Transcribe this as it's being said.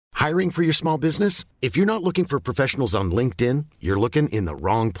Hiring for your small business? If you're not looking for professionals on LinkedIn, you're looking in the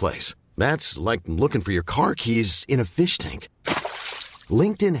wrong place. That's like looking for your car keys in a fish tank.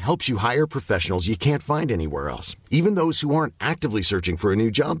 LinkedIn helps you hire professionals you can't find anywhere else, even those who aren't actively searching for a new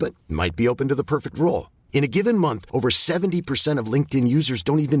job but might be open to the perfect role. In a given month, over 70% of LinkedIn users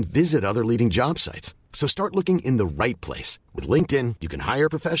don't even visit other leading job sites. So start looking in the right place. With LinkedIn, you can hire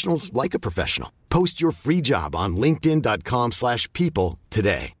professionals like a professional. Post your free job on linkedin.com/people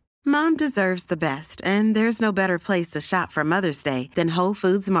today. Mom deserves the best, and there's no better place to shop for Mother's Day than Whole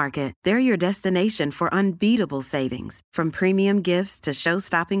Foods Market. They're your destination for unbeatable savings, from premium gifts to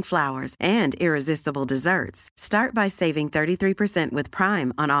show-stopping flowers and irresistible desserts. Start by saving 33% with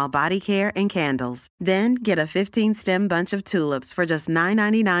Prime on all body care and candles. Then get a 15-stem bunch of tulips for just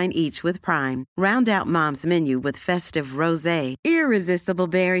 $9.99 each with Prime. Round out Mom's menu with festive rosé, irresistible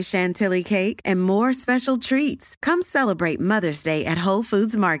berry chantilly cake, and more special treats. Come celebrate Mother's Day at Whole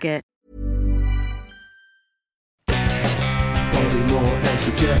Foods Market. Bobby Moore and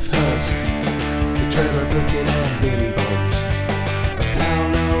Sir Jeff Hurst, the Trevor Brooking and Billy Bonds, and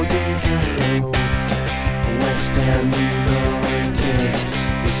Paolo Di Canio, West Ham United.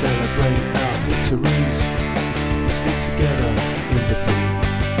 We celebrate our victories, we stick together in defeat.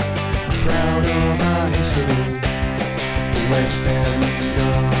 I'm proud of our history, West Ham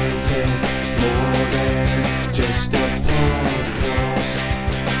United, more than just a podcast.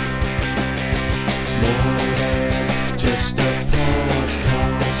 More than just a podcast.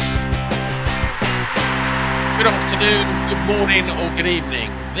 Good afternoon, good morning, or good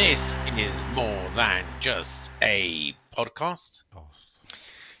evening. This is More Than Just a Podcast.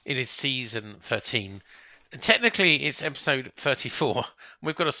 It is season 13. And technically, it's episode 34.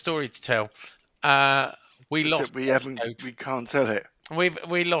 We've got a story to tell. We can't tell it.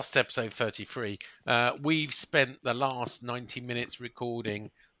 We lost episode 33. We've spent the last 90 minutes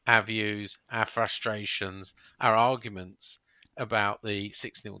recording our views, our frustrations, our arguments about the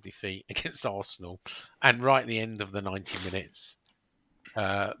 6-0 defeat against Arsenal. And right at the end of the 90 minutes,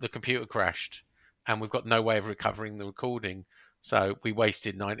 the computer crashed and we've got no way of recovering the recording. So we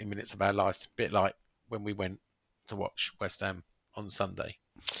wasted 90 minutes of our lives, a bit like when we went to watch West Ham on Sunday.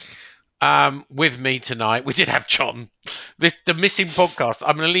 With me tonight, we did have John, the missing podcast.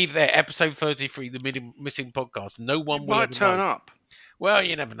 I'm going to leave there, episode 33, the missing podcast. No one will might turn up. Well,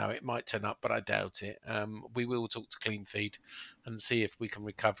 you never know. It might turn up, but I doubt it. We will talk to Clean Feed and see if we can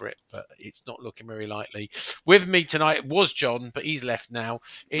recover it, but it's not looking very likely. With me tonight was John, but he's left now.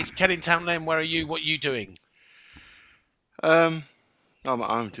 It's Ken in Townland. Where are you? What are you doing? I'm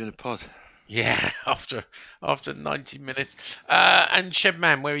doing a pod. Yeah, after 90 minutes. And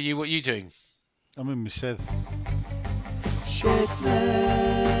Shedman, where are you? What are you doing? I'm in my shed. Shedman.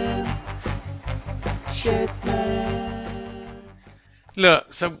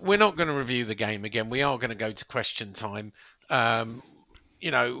 Look, so we're not going to review the game again. We are going to go to question time.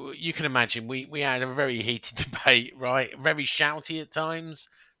 You can imagine we had a very heated debate, right? Very shouty at times.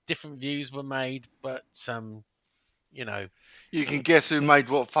 Different views were made, but You can guess who made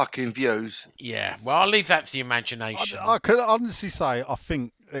what fucking views. Yeah, well, I'll leave that to the imagination. I could honestly say I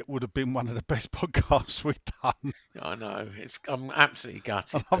think it would have been one of the best podcasts we've done. I know. I'm absolutely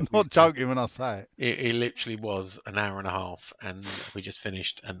gutted. I'm not joking when I say it. It literally was an hour and a half, and we just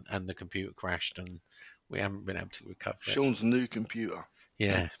finished, and the computer crashed, and we haven't been able to recover it. Sean's new computer.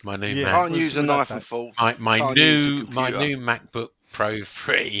 Yeah, my new Mac. Can't use a knife and fork. My new MacBook Pro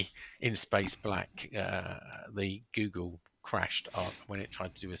 3 in space black. The Google crashed when it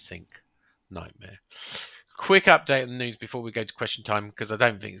tried to do a sync. Nightmare. Quick update on the news before we go to question time, because I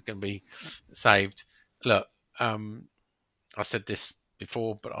don't think it's going to be saved. Look, I said this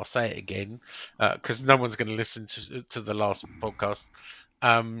before, but I'll say it again, because no one's going to listen to the last podcast.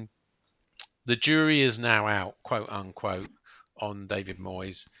 The jury is now out, quote unquote, on David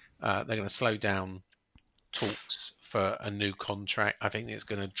Moyes. They're going to slow down talks for a new contract. I think it's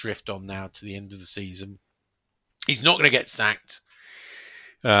going to drift on now to the end of the season. He's not going to get sacked.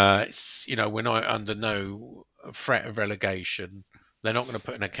 We're not under no threat of relegation. They're not going to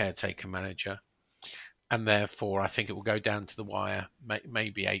put in a caretaker manager, and therefore I think it will go down to the wire.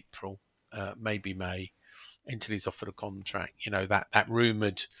 Maybe April, maybe May, until he's offered a contract. That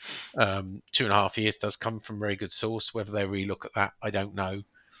rumoured 2.5 years does come from very good source. Whether they relook at that, I don't know.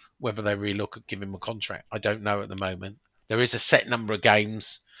 Whether they relook at giving him a contract, I don't know at the moment. There is a set number of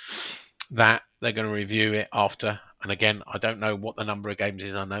games that they're going to review it after. And again, I don't know what the number of games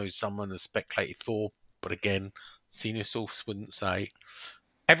is. I know someone has speculated 4, but again, senior source wouldn't say.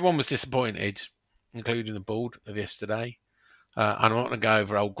 Everyone was disappointed, including the board of yesterday. I'm not going to go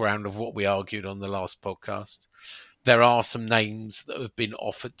over old ground of what we argued on the last podcast. There are some names that have been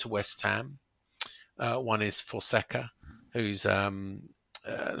offered to West Ham. One is Fonseca, who's the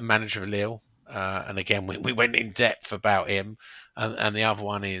manager of Lille. And again, we went in depth about him. And the other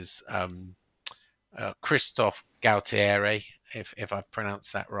one is Christophe Galtieri, if I've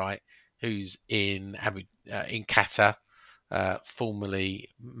pronounced that right, who's in Qatar, formerly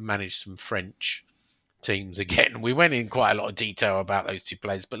managed some French teams. Again, we went in quite a lot of detail about those two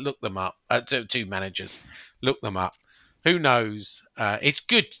players, but look them up. Two managers, look them up. Who knows? It's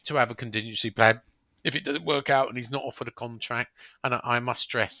good to have a contingency plan if it doesn't work out and he's not offered a contract. And I must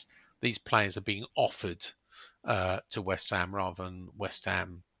stress, these players are being offered to West Ham rather than West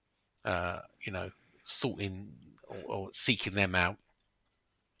Ham, sorting or seeking them out.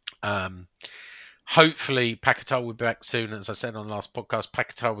 Hopefully, Paquetá will be back soon. As I said on the last podcast,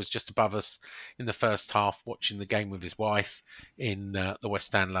 Paquetá was just above us in the first half, watching the game with his wife in the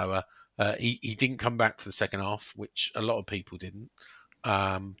West Ham lower. He didn't come back for the second half, which a lot of people didn't.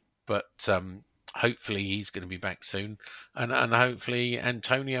 But hopefully, he's going to be back soon, and hopefully,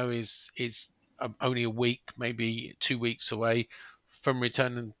 Antonio is only a week, maybe 2 weeks away from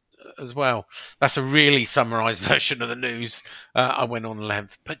returning as well. That's a really summarised version of the news. I went on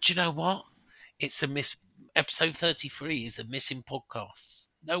length, but do you know what? It's episode 33 is a missing podcast.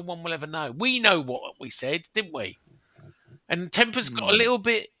 No one will ever know. We know what we said, didn't we? And tempers got a little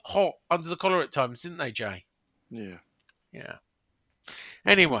bit hot under the collar at times, didn't they, Jay? Yeah. Yeah.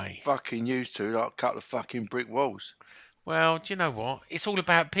 Anyway. Fucking used to, like a couple of fucking brick walls. Well, do you know what? It's all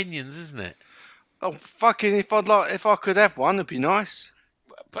about opinions, isn't it? Oh, fucking, if I could have one, it'd be nice.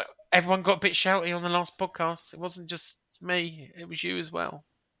 But everyone got a bit shouty on the last podcast. It wasn't just me. It was you as well.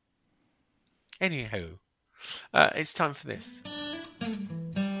 Anywho, it's time for this.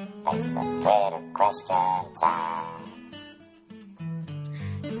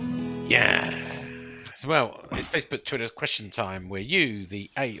 Yeah. Well, it's Facebook, Twitter question time where you,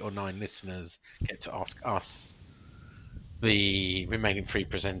 the 8 or 9 listeners, get to ask us, the remaining 3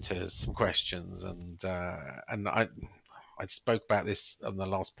 presenters, some questions. And I spoke about this on the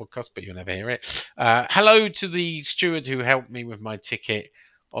last podcast, but you'll never hear it. Hello to the steward who helped me with my ticket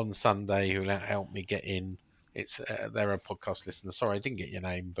on Sunday, who helped me get in. It's they're a podcast listener. Sorry, I didn't get your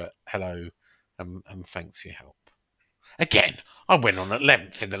name, but hello, and thanks for your help. Again, I went on at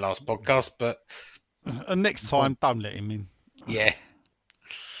length in the last podcast, but next time, don't let him in. Yeah.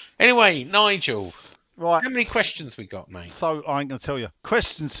 Anyway, Nigel, right? How many questions we got, mate? So I ain't gonna tell you.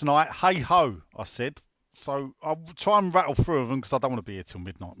 Questions tonight. Hey ho, I said. So I'll try and rattle through them because I don't want to be here till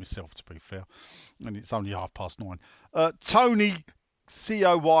midnight myself, to be fair, and it's only 9:30. Tony.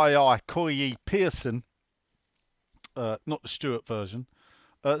 Coyi Pearson, not the Stewart version,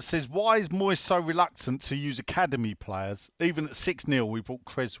 says, why is Moyes so reluctant to use academy players? Even at 6-0, we brought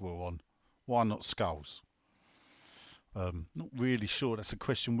Creswell on. Why not Skulls? Not really sure that's a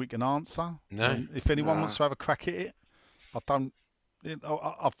question we can answer. No. If anyone wants to have a crack at it, I don't.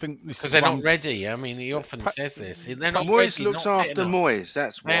 I think this because they're not ready. I mean, he often says this. They're not Moyes ready, looks not after Moyes.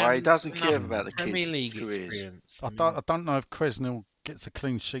 That's why he doesn't care about the Premier kids' League careers. experience. I don't know if Creswell gets a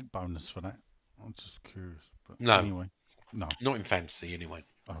clean sheet bonus for that. I'm just curious. But no. Anyway, no. Not in fantasy, anyway.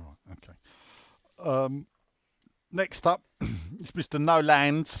 Oh, right, okay. Next up is Mr.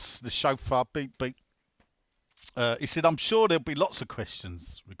 Nolands, the chauffeur. Beep, beep. He said, I'm sure there'll be lots of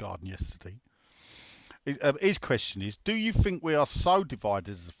questions regarding yesterday. His question is, do you think we are so divided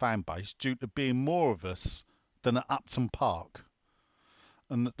as a fan base due to being more of us than at Upton Park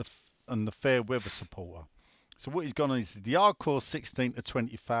and the fair weather supporter? So what he's gone on is the hardcore 16 to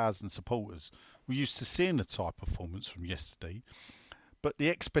 20,000 supporters. We're used to seeing the type of performance from yesterday, but the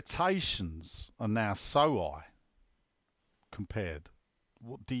expectations are now so high compared.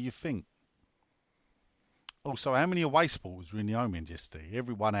 What do you think? Also, how many away supporters were in the home end yesterday?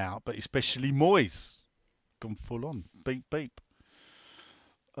 Everyone out, but especially Moyes. Gone full on. Beep, beep.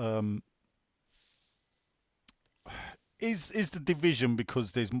 Is the division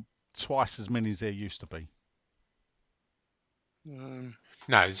because there's twice as many as there used to be? No,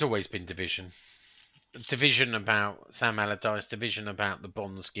 there's always been division. Division about Sam Allardyce, division about the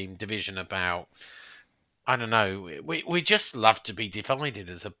bond scheme, division about, I don't know. We just love to be divided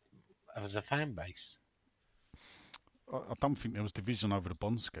as a fan base. I don't think there was division over the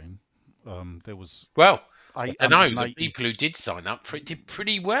bond scheme. There was. Well, I know the people who did sign up for it did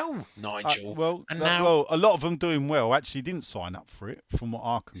pretty well, Nigel. Well, a lot of them doing well actually didn't sign up for it, from what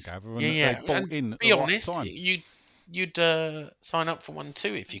I can gather. And they bought in at the right time. You'd sign up for one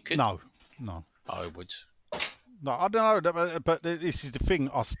too if you could. No. I would. No, I don't know, but this is the thing.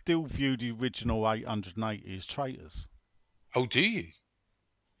 I still view the original 880 as traitors. Oh, do you?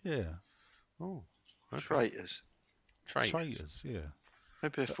 Yeah. Oh, okay. Traitors. Traitors, yeah.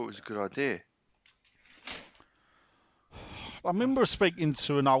 Maybe they thought it was a good idea. I remember speaking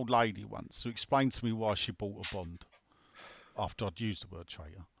to an old lady once who explained to me why she bought a bond after I'd used the word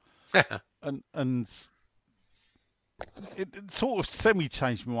traitor. and it sort of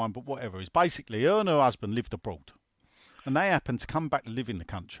semi-changed my mind, but whatever. It's basically her and her husband lived abroad. And they happened to come back to live in the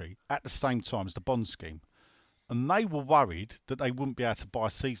country at the same time as the bond scheme. And they were worried that they wouldn't be able to buy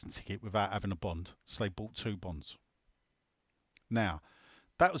a season ticket without having a bond. So they bought 2 bonds. Now,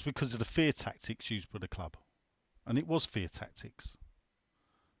 that was because of the fear tactics used by the club. And it was fear tactics.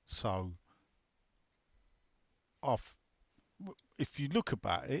 So, if you look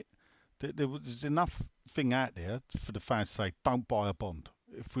about it, there's enough thing out there for the fans to say, don't buy a bond.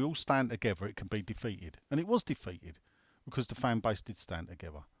 If we all stand together, it can be defeated. And it was defeated because the fan base did stand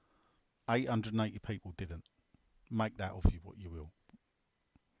together. 880 people didn't. Make that of you what you will.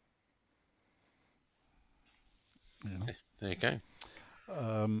 You know? There you go.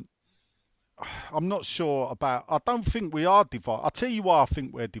 I'm not sure about... I don't think we are divided. I'll tell you why I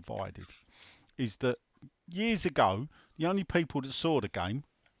think we're divided. Is that years ago, the only people that saw the game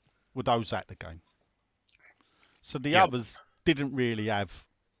were those at the game. So the others didn't really have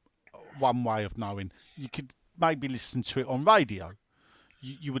one way of knowing. You could maybe listen to it on radio.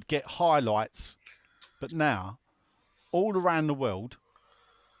 You would get highlights. But now, all around the world,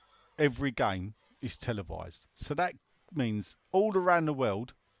 every game is televised. So that means all around the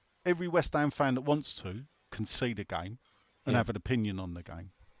world, every West Ham fan that wants to can see the game and have an opinion on the game.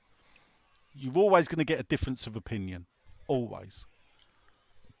 You're always going to get a difference of opinion. Always.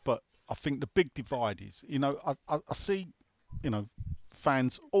 But I think the big divide is, I see,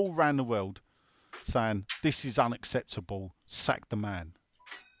 fans all around the world saying, this is unacceptable, sack the man.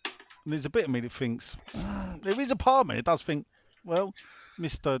 And there's a bit of me that thinks, there is a part of me that does think, well,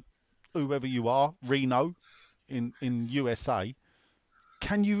 Mr. whoever you are, Reno in USA,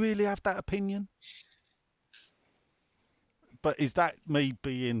 can you really have that opinion? But is that me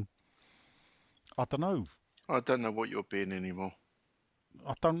being, I don't know. I don't know what you're being anymore.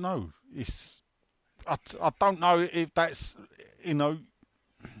 I don't know. I don't know if that's, I don't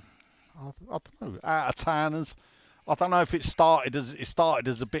know, out of towners. I don't know if it started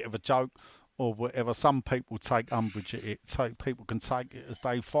as a bit of a joke or whatever. Some people take umbrage at it. People can take it as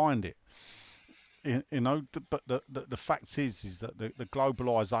they find it. But the fact is that the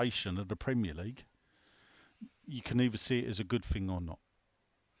globalisation of the Premier League, you can either see it as a good thing or not.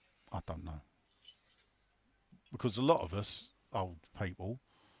 I don't know. Because a lot of us, old people,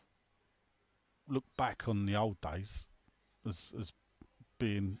 look back on the old days as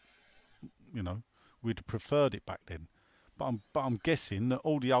being, we'd have preferred it back then. But I'm guessing that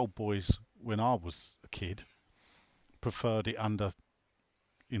all the old boys, when I was a kid, preferred it under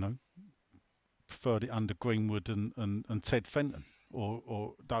Greenwood and Ted Fenton,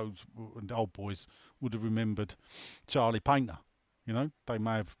 or those the old boys would have remembered Charlie Painter. They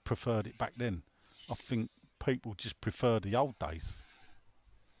may have preferred it back then. I think people just prefer the old days.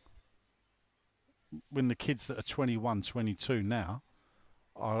 When the kids that are 21, 22 now,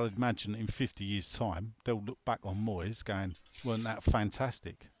 I imagine in 50 years' time, they'll look back on Moyes going, weren't that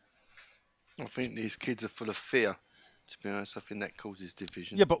fantastic? I think these kids are full of fear. To be honest, I think that causes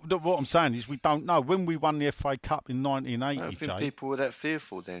division. Yeah, but what I'm saying is we don't know. When we won the FA Cup in 1980, I don't think people were that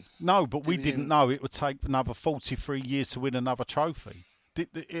fearful then. No, but we didn't know it would take another 43 years to win another trophy.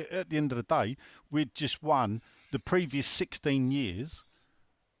 At the end of the day, we'd just won the previous 16 years.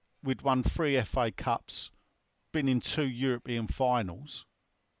 We'd won 3 FA Cups, been in 2 European finals,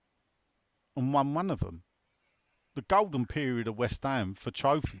 and won one of them. The golden period of West Ham for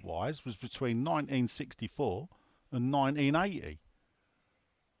trophy-wise was between 1964 and 1980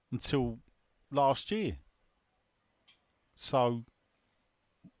 until last year. So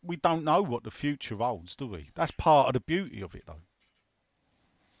we don't know what the future holds, do we? That's part of the beauty of it, though.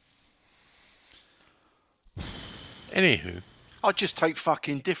 Anywho. I'd just take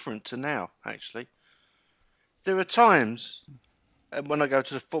fucking different to now, actually. There are times when I go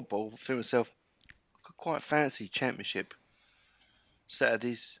to the football, I think to myself, I could quite fancy Championship.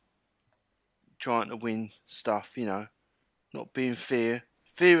 Saturdays, trying to win stuff, not being fear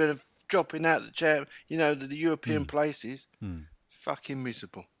of dropping out the the European places. Fucking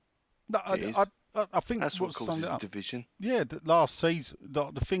miserable. No, I think that's what causes the division. Yeah, last season,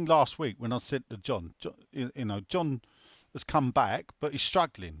 the thing last week when I said to John, John has come back, but he's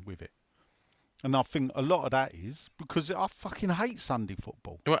struggling with it. And I think a lot of that is because I fucking hate Sunday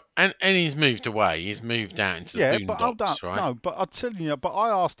football. Well, and he's moved away. He's moved out into the boondocks, right? No, but I'll tell you, but I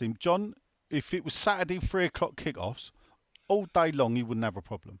asked him, John, if it was Saturday 3 o'clock kickoffs, all day long he wouldn't have a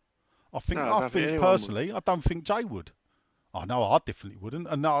problem. I think, No, I I don't think think anyone would. personally, I don't think Jay would. I know I definitely wouldn't.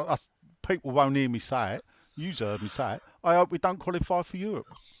 And no, people won't hear me say it. You've heard me say it. I hope we don't qualify for Europe.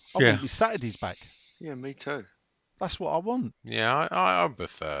 I Yeah. want me Saturdays back. Yeah, me too. That's what I want. Yeah, I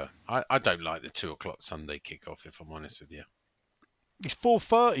prefer. I don't like the 2:00 Sunday kickoff, if I'm honest with you. It's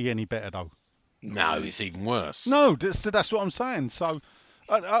 4:30 any better though. No, it's even worse. No, that's what I'm saying. So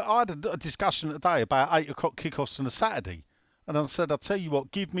I had a discussion today about 8:00 kickoffs on a Saturday. And I said, I'll tell you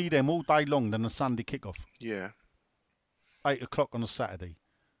what, give me them all day long than a Sunday kickoff. Yeah. 8:00 on a Saturday.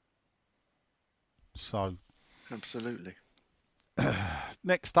 So, Absolutely.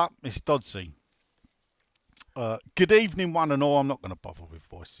 next up is Dodsey. Good evening, one and all. I'm not going to bother with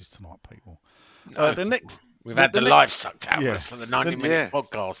voices tonight, people. No. The next, We've had the life sucked out of us for the 90-minute yeah.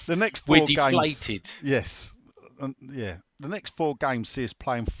 podcast. the next 4 We're deflated. games. Yes, yeah. The next 4 games see us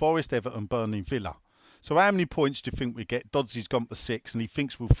playing Forest, Everton, Burnley, Villa. So, how many points do you think we get? Dodsey's gone for 6, and he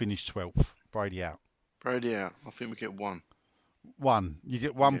thinks we'll finish 12th. Brady out. Brady out. I think we get 1. 1. You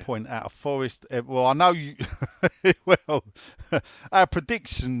get 1 point out of Forest. Well, I know you. Well, our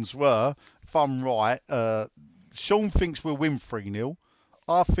predictions were, if I'm right, Sean thinks we'll win 3-0.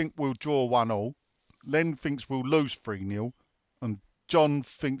 I think we'll draw 1-1. Len thinks we'll lose 3-0. And John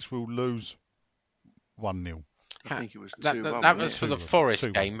thinks we'll lose 1-0. I think it was 2-1. That was for the 2-1. Forest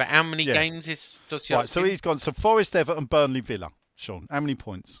 2-1. game, but how many Yeah. games does he Right, so he's gone. So Forest, Everton, Burnley, Villa. Sean, how many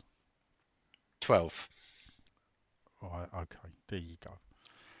points? 12. Right, okay. There you go.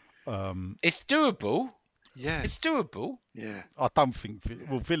 It's doable. Yeah. It's doable. Yeah. I don't think...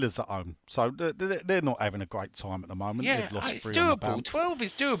 Well, Villa's at home. So they're not having a great time at the moment. Yeah, They've lost it's 3 on the doable. bounce. 12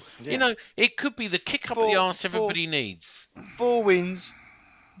 is doable. Yeah. You know, it could be the kick up the arse everybody needs. 4 wins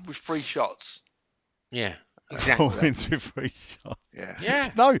with 3 shots. Yeah, 4 exactly. wins with 3 shots. Yeah. Yeah.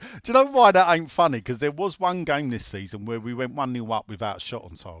 Do you know why that ain't funny? Because there was one game this season where we went 1-0 up without a shot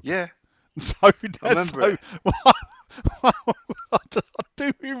on target. Yeah. So I remember it. I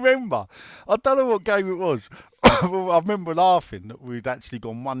do remember. I don't know what game it was. I remember laughing that we'd actually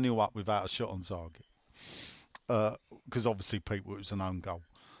gone 1-0 up without a shot on target. Because obviously, people, it was an own goal.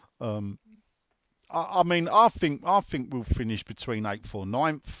 I mean, I think we'll finish between 8th or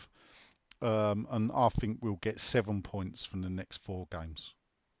 9th. And I think we'll get 7 points from the next 4 games.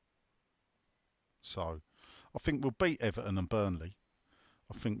 So, I think we'll beat Everton and Burnley.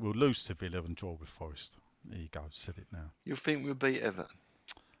 I think we'll lose to Villa and draw with Forest. There you go, said it now. You think we'll beat Everton?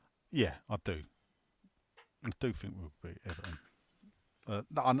 Yeah, I do. I do think we'll beat Everton.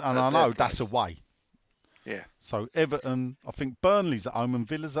 And I know that's away. Yeah. So Everton, I think Burnley's at home and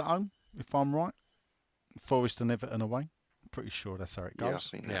Villa's at home, if I'm right. Forest and Everton away. I'm pretty sure that's how it goes. Yeah, I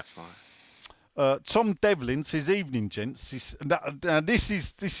think that's fine. Tom Devlin says, "Evening, gents. Now this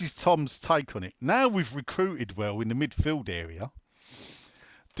is Tom's take on it. Now we've recruited well in the midfield area.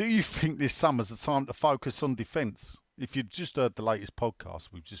 Do you think this summer's the time to focus on defence? If you'd just heard the latest podcast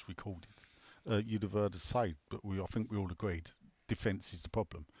we've just recorded, you'd have heard us say, but I think we all agreed, defence is the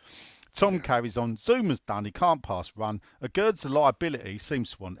problem." Tom carries on. Zuma's done. He can't pass run. Agurd's a liability.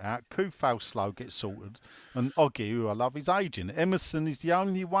 Seems to want out. Kufal slow gets sorted. And Oggy, who I love, is aging. Emerson is the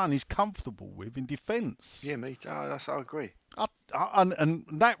only one he's comfortable with in defence. Yeah, me too. I agree. And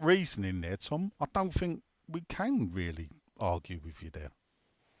that reasoning there, Tom, I don't think we can really argue with you there.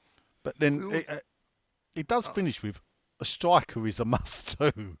 But then it does finish with a striker is a must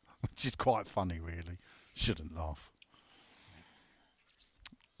too, which is quite funny, really. Shouldn't laugh.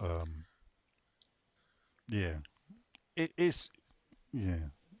 Yeah, it is.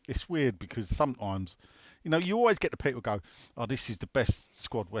 Yeah, it's weird because sometimes, you always get the people go, "Oh, this is the best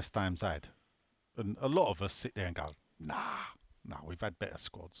squad West Ham's had," and a lot of us sit there and go, "Nah, we've had better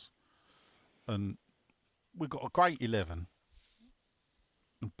squads," and we've got a great 11.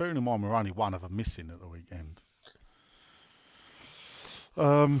 And bearing in mind we're only one of them missing at the weekend.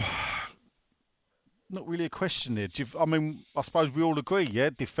 Not really a question there. I suppose we all agree,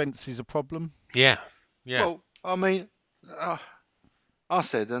 yeah? Defence is a problem? Yeah. Well, I mean, I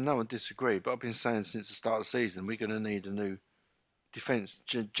said, and no one disagreed, but I've been saying since the start of the season, we're going to need a new defence.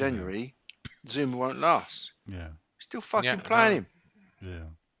 January, Zuma won't last. Yeah. Still fucking playing him. Yeah.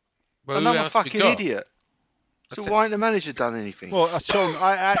 Well, Another fucking idiot. So why ain't the manager done anything? Well, Sean,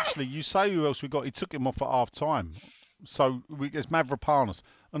 you say who else we got? He took him off at half time. So it's Mavropanos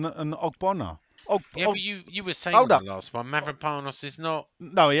and Ogbonna. But you were saying the last one. Mavropanos is not.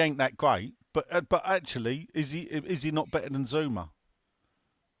 No, he ain't that great. But actually, is he not better than Zuma?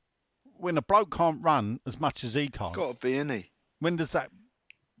 When a bloke can't run as much as he can't. Got to be, isn't he? When does that?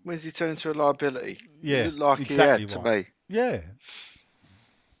 When's he turned into a liability? Yeah, he looked like exactly he had right. to be. Yeah.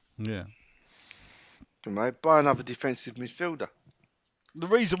 Yeah. Mate, buy another defensive midfielder. The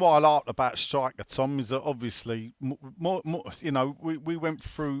reason why I laughed about striker, Tom, is that obviously, more, we went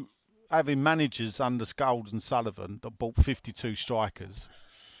through having managers under Scholes and Sullivan that bought 52 strikers,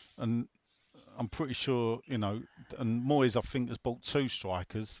 and I'm pretty sure, and Moyes, I think, has bought 2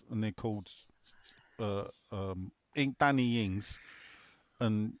 strikers, and they're called Danny Ings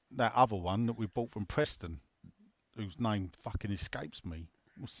and that other one that we bought from Preston, whose name fucking escapes me.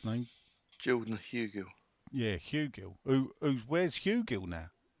 What's his name? Jordan Hugill. Yeah, Hugill. Where's Hugill now?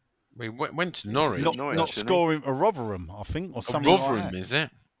 We went to Norwich. Not scoring to Rotherham, I think, or something Rotherham, like that. is it?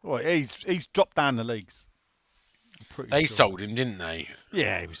 Well, he's dropped down the leagues. They sold him, didn't they?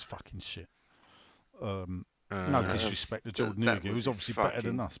 Yeah, he was fucking shit. No disrespect to Jordan Hugill. He was obviously better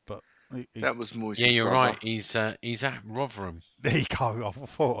than us, but that was Moyes' Yeah, you're brother. right. He's at Rotherham. There you go. I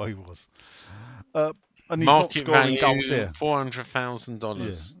thought he was. And he's Market not scoring value goals here. $400,000.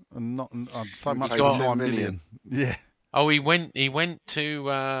 Yeah, and not so much paid for 10 9 million. million. Yeah. Oh, he went to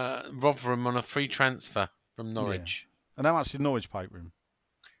Rotherham on a free transfer from Norwich. Yeah. And how much did Norwich pay for him?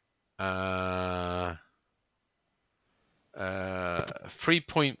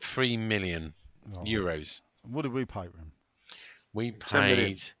 3.3 million euros. What did we pay for him? We 10 million.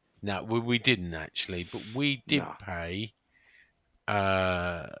 paid. No, we didn't actually, but we did pay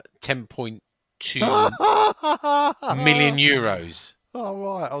 10.2 million euros. Oh,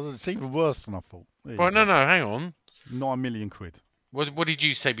 right. It's even worse than I thought. Well, no, hang on. 9 million quid. What did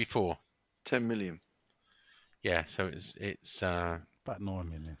you say before? 10 million. Yeah, so it's About 9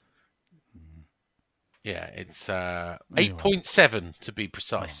 million. yeah, it's Anyway. 8.7 to be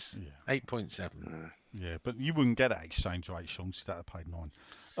precise. Oh, yeah. 8.7. Yeah, but you wouldn't get that exchange rate, Sean, so you'd have to pay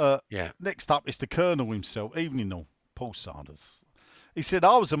 9. Yeah. Next up is the Colonel himself, Evening All, Paul Sanders. He said,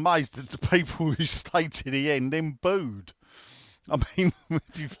 I was amazed at the people who stayed to the end, then booed. I mean,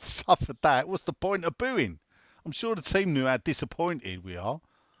 if you've suffered that, what's the point of booing? I'm sure the team knew how disappointed we are,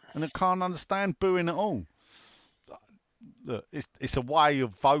 and I can't understand booing at all. Look, it's a way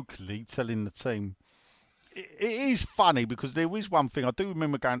of vocally telling the team. It is funny because there is one thing. I do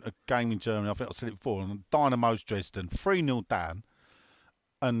remember going to a game in Germany, I think I said it before, and Dynamo's Dresden, 3-0 down,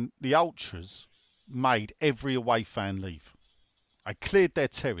 and the Ultras made every away fan leave. They cleared their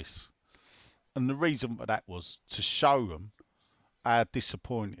terrace. And the reason for that was to show them how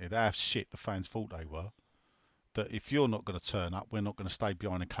disappointed, how shit the fans thought they were, that if you're not going to turn up, we're not going to stay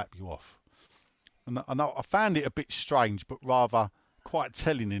behind and clap you off. And I found it a bit strange, but rather quite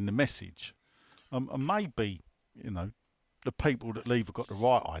telling in the message. And maybe, the people that leave have got the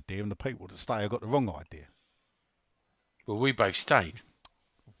right idea and the people that stay have got the wrong idea. Well, we both stayed.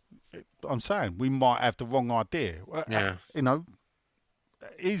 I'm saying we might have the wrong idea. Yeah.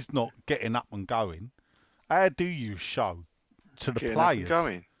 He's not getting up and going. How do you show to the Getting up and players?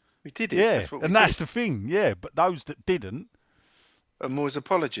 going. We did it. Yeah, That's the thing. Yeah, but those that didn't, And Moyes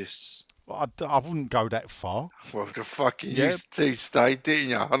apologists. I wouldn't go that far. Well, the fucking Yeah. you two stayed, didn't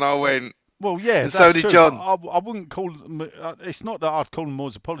you? And I went. Well, yeah, And that's so did true. John. I wouldn't call them. It's not that I'd call them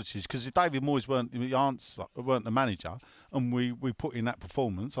Moyes apologies, because if David Moyes weren't the manager, and we put in that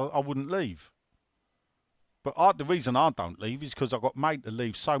performance, I wouldn't leave. But the reason I don't leave is because I got made to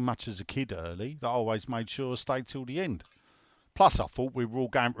leave so much as a kid early that I always made sure I stayed till the end. Plus, I thought we were all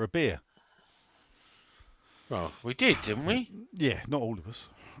going for a beer. Well, we did, didn't we? Yeah, not all of us.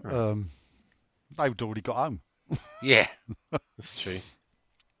 David already got home. Yeah, that's true.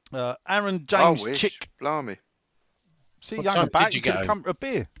 Aaron I James wish. Chick. Blimey. See, What young time back, did you you get could have home? come for a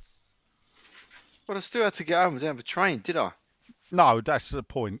beer. Well, I still had to get home. I didn't have a train, did I? No, that's the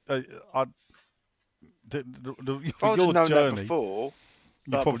point. If I For would your have known that journey, you before,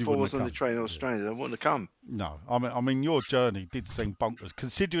 before probably I wouldn't was have on the come. train, I was stranded. I wouldn't have come. No, I mean your journey did seem bonkers,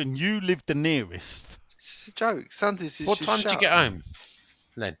 considering you lived the nearest. It's a joke. Sundays is What just time did you shut. get home,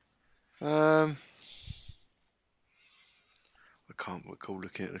 Len? I can't recall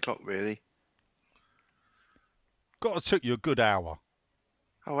looking at the clock, really. Got to took you a good hour.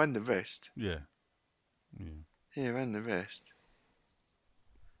 Oh, and the rest. Yeah. Yeah, and the rest.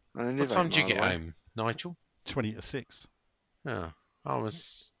 I only What live time 8 did you mile get away. home, Nigel? 20 to 6. Oh, I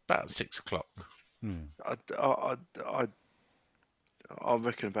was about 6 o'clock. I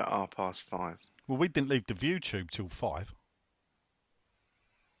reckon about 5:30. Well, we didn't leave the view tube till 5.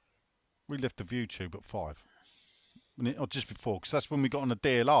 We left the view tube at 5. Or just before, because that's when we got on the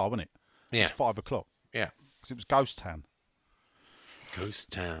DLR, wasn't it? It Yeah, was 5 o'clock. yeah. Because it was Ghost Town.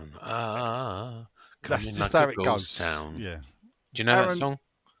 Ghost Town. That's coming just like how a it ghost goes. Town. Yeah. Do you know that Aaron- song?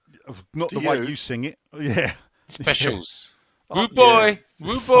 Not Do the way you? you sing it. Yeah. Specials. Oh, Rude boy,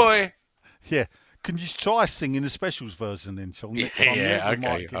 rude boy. Yeah. Can you try singing the specials version then, Sean? Next Yeah, time, yeah, we okay,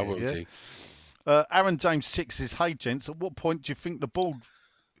 might get I it, will yeah? do. Aaron James 6 says, hey, gents, at what point do you think the board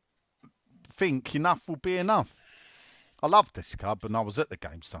think enough will be enough? I love this club and I was at the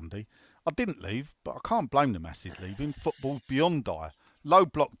game Sunday. I didn't leave, but I can't blame the masses leaving. Football's beyond dire. Low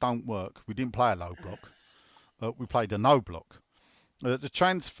block don't work. We didn't play a low block. We played a no block. The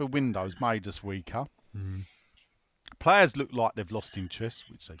transfer window's made us weaker. Players look like they've lost interest,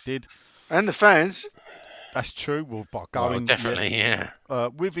 which they did. And the fans. That's true. Well, by going, definitely, yeah.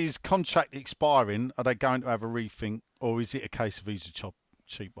 With his contract expiring, are they going to have a rethink, or is it a case of he's a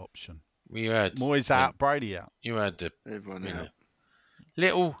cheap option? We heard Moyes out, Brady out. You heard the Everyone out.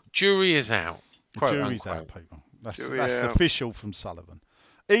 little jury is out. The jury's out, people. That's official from Sullivan.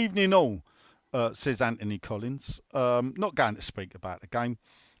 Evening all, says Anthony Collins. Not going to speak about the game.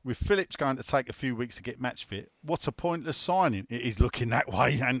 With Phillips going to take a few weeks to get match fit, what a pointless signing. It is looking that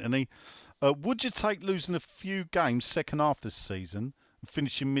way, Anthony. Would you take losing a few games second half this season and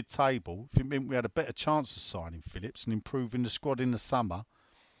finishing mid-table if it meant we had a better chance of signing Phillips and improving the squad in the summer?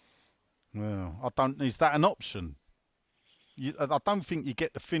 Well, is that an option? I don't think you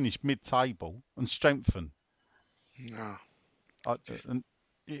get to finish mid-table and strengthen. No. I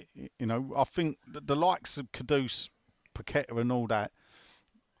think the likes of Kudus, Paqueta and all that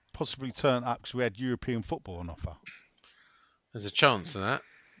possibly turned up because we had European football on offer. There's a chance of that.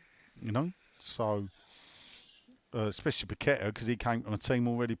 So especially Paqueta because he came from a team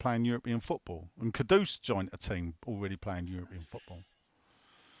already playing European football, and Kudus joined a team already playing European football.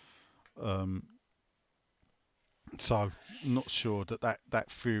 So I'm not sure that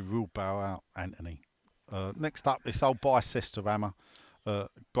theory will bow out, Anthony. Next up, this old Bicester hammer,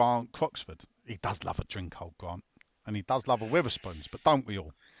 Grant Croxford. He does love a drink, old Grant, and he does love a Weatherspoons, but don't we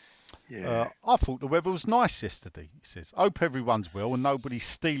all? Yeah. I thought the weather was nice yesterday, he says. Hope everyone's well and nobody's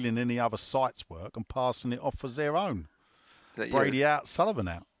stealing any other site's work and passing it off as their own. Brady out, Sullivan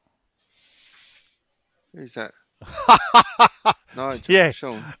out. Who's that? No, yeah.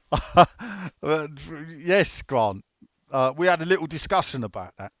 Sean. Yes, Grant. We had a little discussion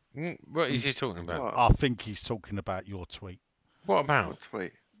about that. What is he talking about? What? I think he's talking about your tweet. What about? What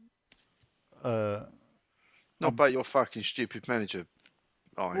tweet? Not about your fucking stupid manager.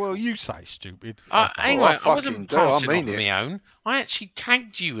 Well, you say stupid. Anyway, I wasn't passing I mean off my own. I actually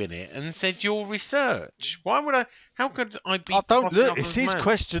tagged you in it and said your research. Why would I? How could I be? I don't look. It's his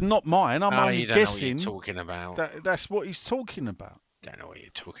question, not mine. I'm only you don't guessing. Know what you're talking about. That's what he's talking about. Don't know what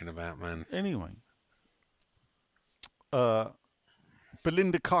you're talking about, man. Anyway,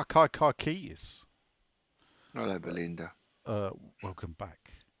 Belinda Kakakakis. Hello, Belinda. Welcome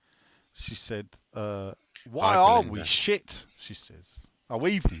back. She said, Hi, are Belinda. we shit? She says. Oh,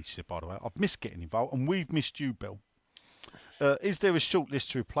 evening, she said, by the way. I've missed getting involved, and we've missed you, Bill. Is there a short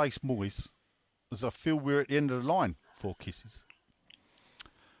list to replace Moyes? As I feel we're at the end of the line. 4 kisses.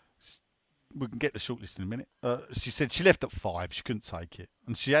 We can get the short list in a minute. She said she left at 5. She couldn't take it.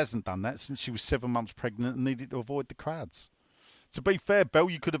 And she hasn't done that since she was 7 months pregnant and needed to avoid the crowds. To be fair, Bill,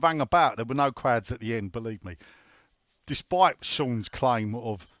 you could have hung about. There were no crowds at the end, believe me. Despite Sean's claim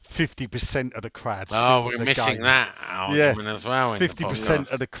of 50% of the crowds. Oh, we're missing that argument as well.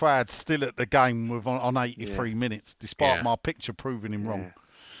 50% of the crowds still at the game on 83 minutes, despite my picture proving him wrong.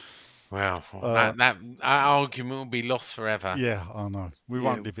 Well, that argument will be lost forever. Yeah, I know. We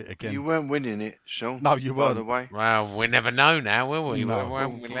won't live it again. You weren't winning it, Sean. No, you weren't. By the way. Well, we never know now, will we? No. We'll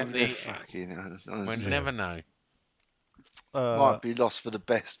never know. Might be lost for the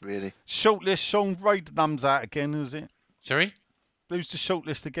best, really. Shortlist, Sean, read the names out again, who's it? Sorry? Who's the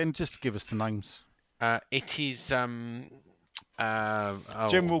shortlist again? Just to give us the names. It is General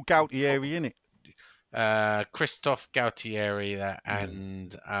Gaultieri, innit? Christophe Gaultieri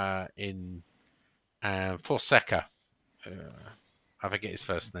and in Fonseca. I forget his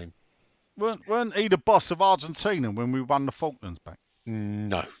first name. Weren't he the boss of Argentina when we won the Falklands back?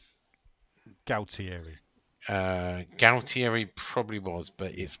 No. Gaultieri. Gaultieri probably was,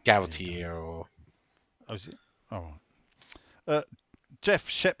 but it's Gaultier or... Oh, is it? All right. Jeff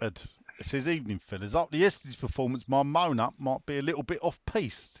Shepherd says, evening, fellas. After yesterday's performance, my moan-up might be a little bit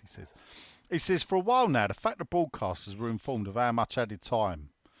off-piste, he says. He says, for a while now, the fact the broadcasters were informed of how much added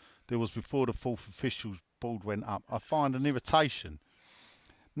time there was before the fourth official's board went up, I find an irritation.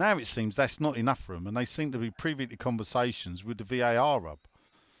 Now it seems that's not enough for them, and they seem to be privy to conversations with the VAR rub.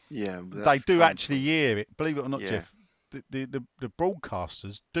 Yeah, they do actually hear it. Believe it or not, Jeff, the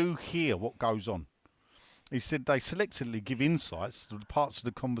broadcasters do hear what goes on. He said they selectively give insights to the parts of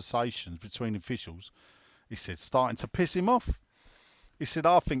the conversations between officials. He said, starting to piss him off. He said,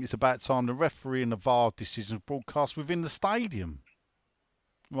 I think it's about time the referee and the VAR decisions broadcast within the stadium.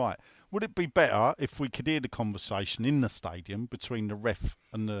 Right. Would it be better if we could hear the conversation in the stadium between the ref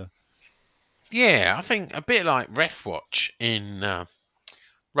and the Yeah, I think a bit like Ref Watch in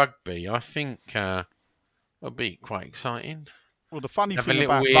rugby. I think it'll be quite exciting. Well, the funny Have a thing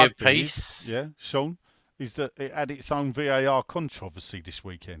little about rugby is, earpiece. Sean, is that it had its own VAR controversy this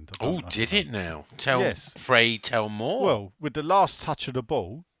weekend. I don't Oh, know if did you know. it now? Yes. Pray tell more. Well, with the last touch of the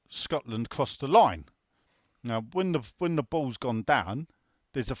ball, Scotland crossed the line. Now, when the ball's gone down,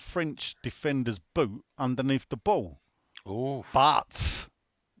 there's a French defender's boot underneath the ball. Oh, But,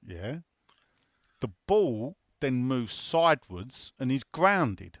 the ball then moves sidewards and is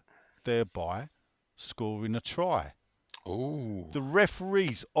grounded, thereby scoring a try. oh. The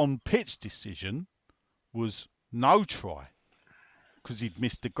referee's on-pitch decision was no try because he'd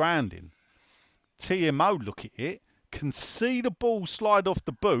missed the grounding. TMO look at it, can see the ball slide off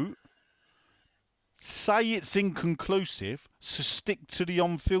the boot, say it's inconclusive, so stick to the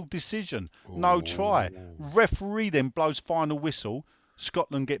on-field decision. No try. Referee then blows final whistle.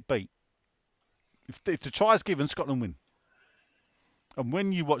 Scotland get beat. If the try's given, Scotland win. And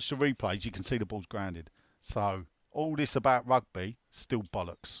when you watch the replays, you can see the ball's grounded. So all this about rugby, still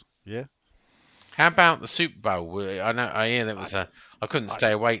bollocks. Yeah. How about the Super Bowl? I hear that was I couldn't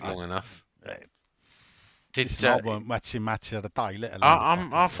stay awake long enough. I weren't watching match of the day, let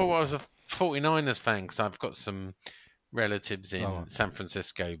alone. I thought I was a 49ers fan because I've got some relatives in San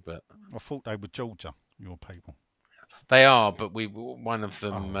Francisco, but I thought they were Georgia, your people. they are. But one of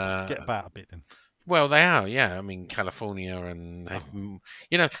them. Get about a bit then. Well, they are, yeah. I mean, California, and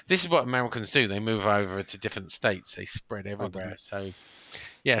this is what Americans do. They move over to different states. They spread everywhere. So,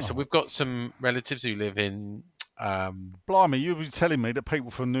 so we've got some relatives who live in. Blimey, you were telling me that people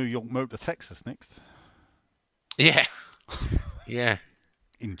from New York moved to Texas next. Yeah, yeah.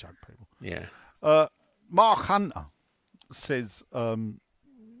 In joke, people. Yeah. Mark Hunter says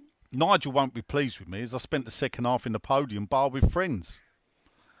Nigel won't be pleased with me as I spent the second half in the podium bar with friends.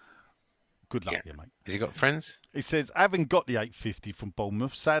 Good luck, mate. Has he got friends? He says, having got the 850 from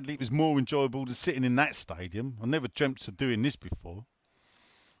Bournemouth, sadly it was more enjoyable than sitting in that stadium. I never dreamt of doing this before.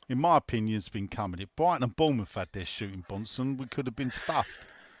 In my opinion, it's been coming. If Brighton and Bournemouth had their shooting Bonson, we could have been stuffed.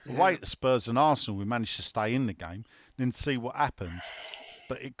 Away at Spurs and Arsenal, we managed to stay in the game, then see what happens.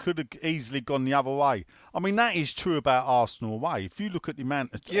 But it could have easily gone the other way. I mean, that is true about Arsenal away. If you look at the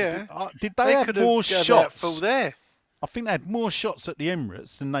amount of... Did they have more shots? Full there. I think they had more shots at the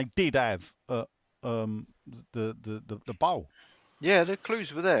Emirates than they did have at the Bowl. Yeah, the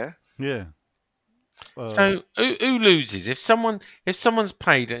clues were there. Yeah. So who loses if someone's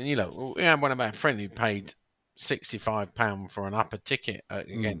paid? And we had one of our friend who paid £65 for an upper ticket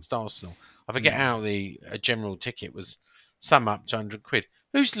against Arsenal. I forget how a general ticket was sum up to £100.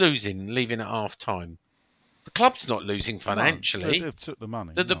 Who's losing leaving at half time? The club's not losing financially. No, they've took the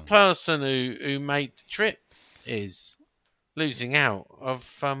money. The person who made the trip is losing out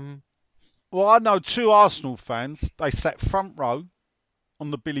of. Well, I know 2 Arsenal fans. They sat front row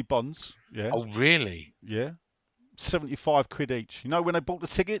on the Billy Bonds. Yeah. Oh, really? Yeah. £75 each. You know when they bought the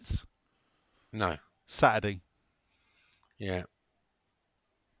tickets? No. Saturday. Yeah.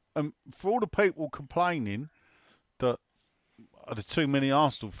 And for all the people complaining that there are too many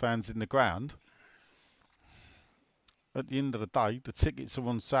Arsenal fans in the ground, at the end of the day, the tickets are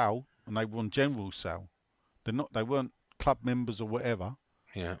on sale and they were on general sale. They weren't club members or whatever.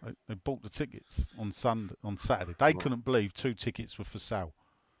 Yeah. They bought the tickets on Saturday. They couldn't believe 2 tickets were for sale.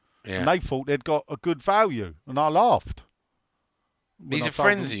 Yeah. And they thought they'd got a good value, and I laughed. These are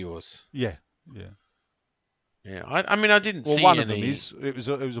friends of yours? Yeah. Yeah. I mean, I didn't see any... Well, one of them is. It was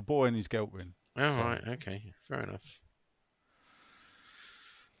a boy and his girlfriend. Oh, right. Okay. Fair enough.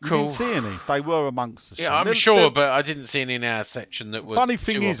 Cool. You didn't see any. They were amongst us. Yeah, I'm sure, but I didn't see any in our section that were. Funny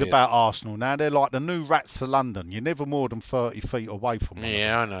thing is obvious. about Arsenal now, they're like the new rats of London. You're never more than 30 feet away from them.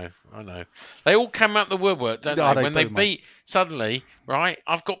 Yeah, I know. They all come up the woodwork, don't they? When they beat, suddenly, right,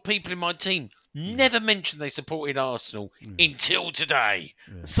 I've got people in my team never mentioned they supported Arsenal until today.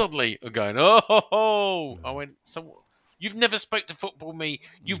 Yeah. Suddenly, are going, oh. I went, so you've never spoke to football me.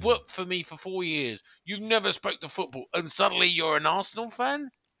 You've worked for me for 4 years. You've never spoke to football, and suddenly you're an Arsenal fan?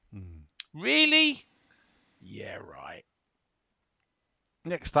 Really? Yeah, right.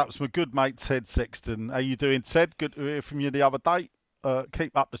 Next up's my good mate Ted Sexton. How you doing, Ted? Good to hear from you the other day.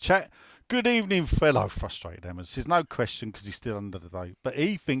 Keep up the chat. Good evening, fellow frustrated Emmers. Says no question because he's still under the day, but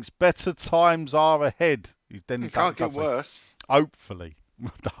he thinks better times are ahead. It can't get worse. Hopefully.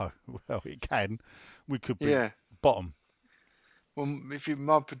 No, well, it can. We could be bottom. Well,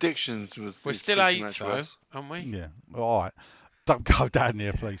 my predictions was... We're still 8th, though, aren't we? Yeah. All right. Don't go down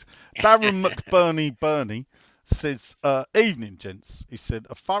there, please. Darren Bernie says, evening, gents. He said,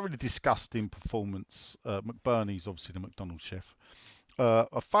 a thoroughly disgusting performance. McBurney's obviously the McDonald's chef.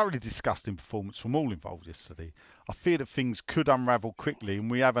 A thoroughly disgusting performance from all involved yesterday. I fear that things could unravel quickly and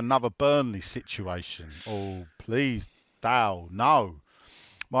we have another Burnley situation. Oh, please, Dale, no.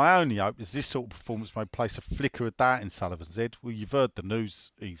 My only hope is this sort of performance may place a flicker of doubt in Sullivan's head. Well, you've heard the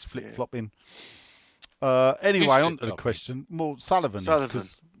news. He's flip-flopping. Anyway, on to the question. Well, Sullivan. Sullivan.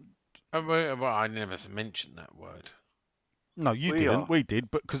 Well, I never mentioned that word. No, you didn't. We did.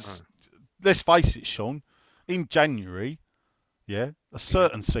 But because, let's face it, Sean, in January, a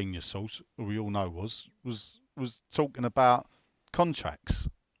certain senior source, who we all know was talking about contracts.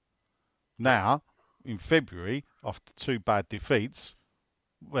 Now, in February, after 2 bad defeats,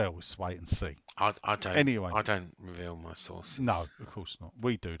 well, let's wait and see. I don't. Anyway, I don't reveal my sources. No, of course not.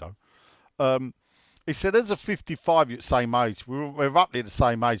 We do though. He said, as a 55, you're at the same age. We're roughly at the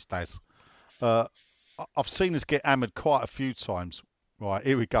same age, Daz. I've seen us get hammered quite a few times. Right,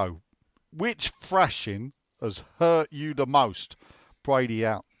 here we go. Which thrashing has hurt you the most? Brady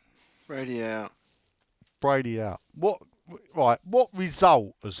out. Brady out. What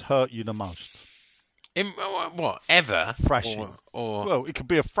result has hurt you the most? In what, ever? Thrashing. Or Well, it could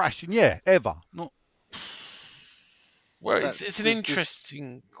be a thrashing, ever. Not. Well, it's an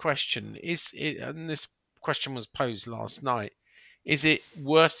interesting question. And this question was posed last night. Is it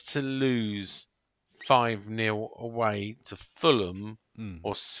worse to lose 5-0 away to Fulham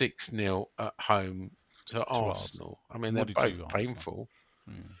or 6-0 at home to Arsenal? I mean, they're both painful.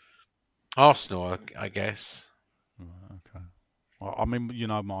 Arsenal, I guess. Okay. Well, I mean,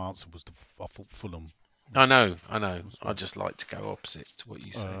 my answer was I thought Fulham. I know. I just like to go opposite to what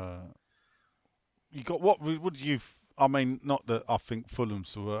you say. You got what? What do you? I mean, not that I think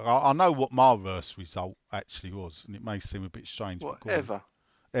Fulham's the worst. I know what my worst result actually was, and it may seem a bit strange. What, ever?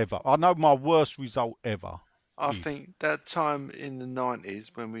 Ever. I know my worst result ever. I think that time in the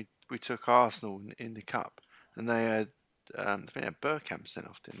 90s when we took Arsenal in the Cup, and they had, I think they had Bergkamp sent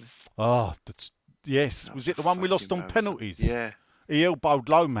off, didn't they? Oh, yes. Was it the one we lost on penalties? Yeah. He elbowed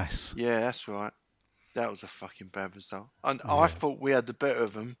Lomas. Yeah, that's right. That was a fucking bad result. And I thought we had the better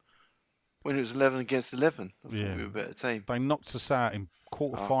of them when it was 11 against 11. I thought we were a better team. They knocked us out in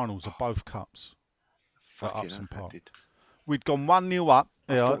quarterfinals of both cups. Fucking Upson Park. did. We'd gone 1-0 up.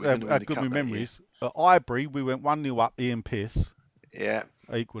 How good my memories. At Highbury, we went 1-0 up. Ian Pearce. Yeah.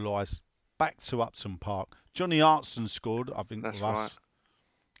 Equalised. Back to Upson Park. Johnny Artson scored, I think, That's for us.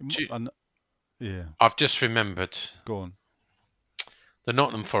 right. I've just remembered. Go on. The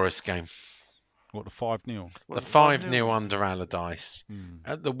Nottingham Forest game. What, the 5-0? The 5-0 under Allardyce.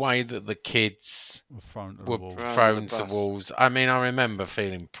 The way that the kids were thrown to the walls. I mean, I remember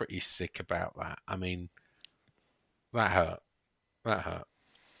feeling pretty sick about that. I mean, that hurt.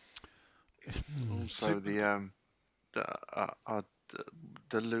 Also, the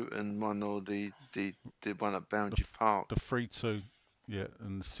Luton one or the one at Boundary Park. The 3-2,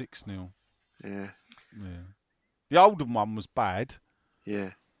 and the 6-0. Yeah. The Oldham one was bad.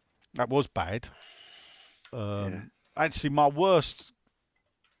 Yeah. That was bad. Actually, my worst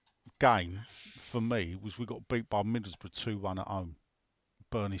game for me was we got beat by Middlesbrough 2-1 at home.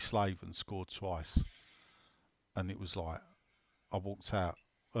 Bernie Slaven scored twice. And it was like, I walked out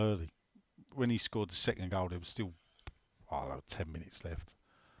early. When he scored the second goal, there was still 10 minutes left.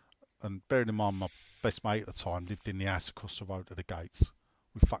 And bearing in mind, my best mate at the time lived in the house across the road to the gates.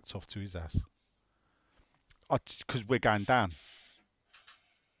 We fucked off to his house. Because we're going down.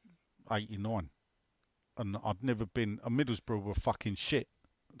 89. And I'd never been... Middlesbrough were fucking shit.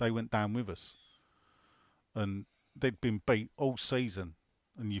 They went down with us. And they'd been beat all season.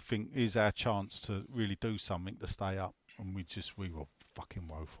 And you think, here's our chance to really do something to stay up. And we were fucking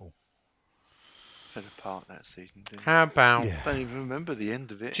woeful. Fell apart that season, didn't How about... I don't even remember the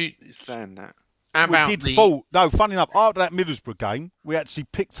end of it. You're saying that. How about No, funny enough, after that Middlesbrough game, we actually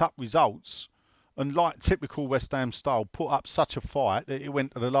picked up results and, like typical West Ham style, put up such a fight that it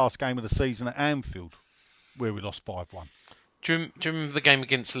went to the last game of the season at Anfield, where we lost 5-1. Do you remember the game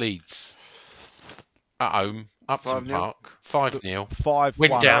against Leeds? At home, Upton 5-0? Park, 5-0. 5-1.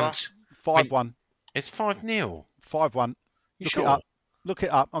 Went down. 5-1. It's 5-0. 5-1. You sure? Look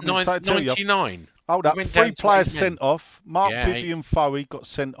it up. I'm going to say it to you. 99. Hold up. 3 players sent off. Mark Vivian Foey got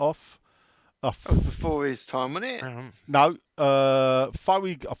sent off. Before his time, wasn't it? No.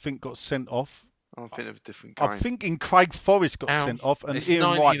 Foey, I think, got sent off. I'm thinking of a different game. I'm thinking Craig Forrest got sent off and Ian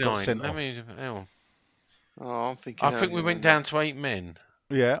 99. Wright got sent off. I'm thinking. I think we went down to 8 men.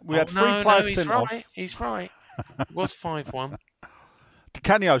 Yeah, we had 3 players sent off. He's right. It was 5-1. Di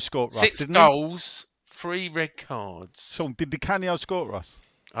Canio scored Russ, 6 didn't goals, 3 red cards. Sean, did Di Canio score Russ?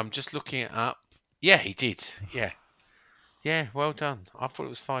 I'm just looking it up. Yeah, he did. Yeah. Yeah, well done. I thought it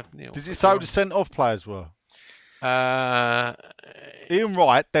was 5-0. Did it say who the sent off players were? Ian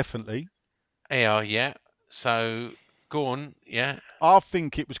Wright, definitely. Yeah. So, go on, yeah. I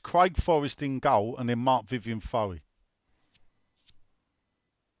think it was Craig Forrest in goal and then Mark Vivian Fowey.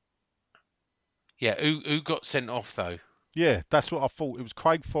 Yeah, who got sent off, though? Yeah, that's what I thought. It was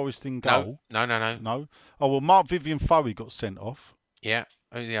Craig Forrest in goal. No. No. Oh, well, Mark Vivian Fowey got sent off. Yeah,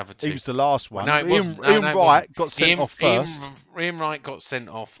 who's the other two? He was the last one. No, it wasn't. Ian it Wright wasn't. got sent off first. Ian Wright got sent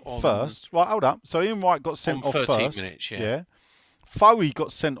off on... First. Right, hold up. So Ian Wright got sent on off 13 first. minutes, yeah. Fowey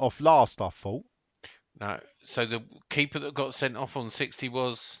got sent off last, I thought. No, so the keeper that got sent off on 60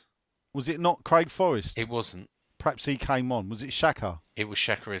 was... Was it not Craig Forrest? It wasn't. Perhaps he came on. Was it Shaka? It was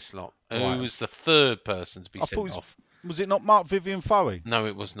Shaka Islot, Right. who was the third person to be sent off. Was it not Mark Vivian Fowey? No,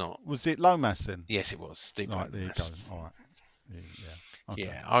 it was not. Was it Lomas then? Yes, it was. Steve Right, there you Lomas. go. All right. Yeah. Okay.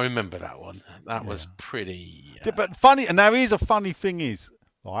 Yeah, I remember that one. That was pretty... But funny, and now here's a funny thing is,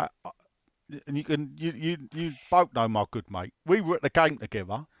 right, and you both know my good mate. We were at the game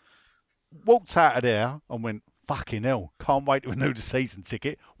together, walked out of there and went, fucking hell, can't wait to renew the season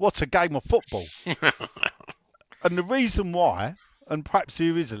ticket. What a game of football. And the reason why, and perhaps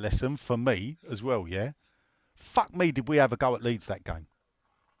here is a lesson for me as well, yeah, fuck me, did we have a go at Leeds that game?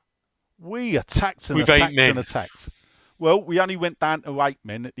 We attacked and With attacked 8 men. and attacked. Well, we only went down to 8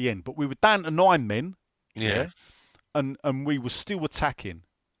 men at the end, but we were down to 9 men. Yeah. And we were still attacking.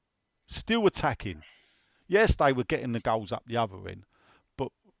 Still attacking. Yes, they were getting the goals up the other end. But,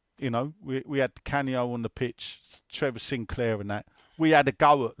 you know, we had Canio on the pitch, Trevor Sinclair and that. We had a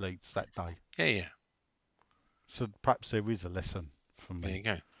go at Leeds that day. Yeah. So perhaps there is a lesson from There me. you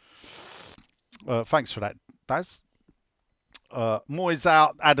go. Thanks for that, Daz. Moyes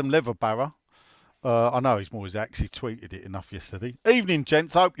out, Adam Leverbarrow. I know he's Moyes actually tweeted it enough yesterday. Evening,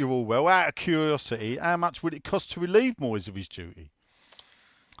 gents. Hope you're all well. Out of curiosity, how much would it cost to relieve Moyes of his duty?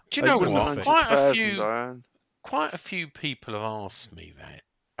 Do you know what? 100,000, Quite a few people have asked me that.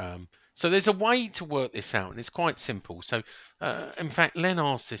 So there's a way to work this out, and it's quite simple. So, in fact, Len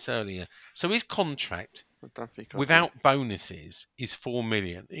asked this earlier. So his contract, I don't think without bonuses, is 4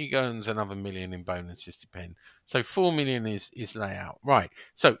 million. He earns another million in bonuses, depend. So 4 million is layout. Right.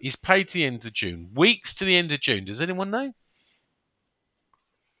 So he's paid to the end of June. Weeks to the end of June. Does anyone know?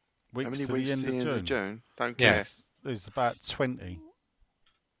 How many weeks to the end of June? Don't Yeah. care. There's about 20.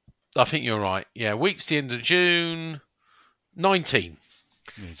 I think you're right. Yeah, weeks to the end of June, 19.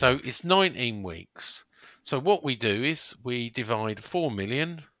 So it's 19 weeks. So what we do is we divide 4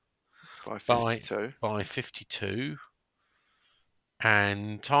 million By 52. by 52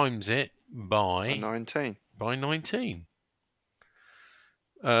 and times it by 19. By 19.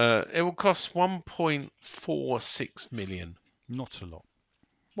 It will cost 1.46 million. Not a lot.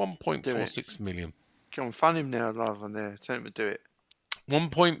 1.46 million. Come on, fund him now, live on there. Tell him to do it.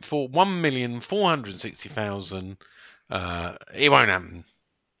 1,460,000. It won't happen.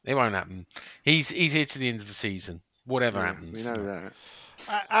 It won't happen. He's here to the end of the season. Whatever happens. We know that.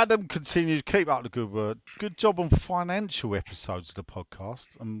 Adam continues, keep up the good work. Good job on financial episodes of the podcast.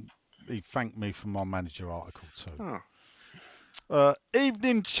 And he thanked me for my manager article too. Oh.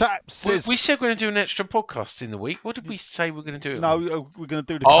 Evening chaps says... We said we're going to do an extra podcast in the week. What did we say we're going to do? No, we're going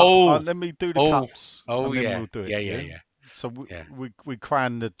to do the cup. let me do the cups. Oh, and then yeah. We'll do it, Yeah. So we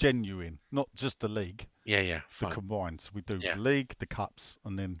crown the genuine, not just the league. Yeah. The combined. So we do the league, the cups,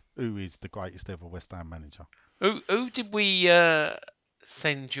 and then who is the greatest ever West Ham manager. Who did we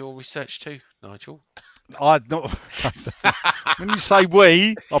send your research to, Nigel? I'd not. When you say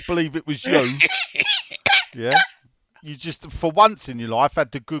we, I believe it was you. Yeah. You just, for once in your life,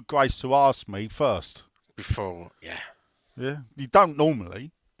 had the good grace to ask me first. Before, yeah. Yeah. You don't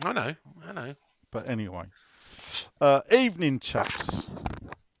normally. I know. But anyway. Evening, chaps.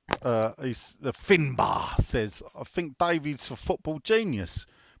 The Finbar says, I think Davies a football genius.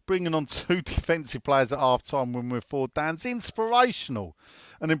 Bringing on 2 defensive players at half-time when we're 4 down's inspirational.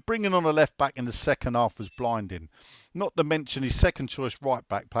 And then bringing on a left-back in the second half was blinding. Not to mention his second-choice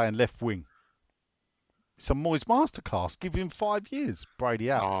right-back playing left wing. It's a Moyes masterclass. Give him 5 years.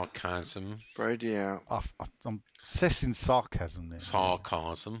 Brady out. Sarcasm. Brady out. I'm assessing sarcasm there.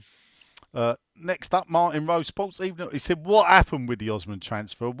 Sarcasm. Next up, Martin Rose Sports. He said, what happened with the Osman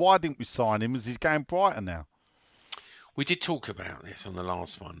transfer? Why didn't we sign him as he's going brighter now? We did talk about this on the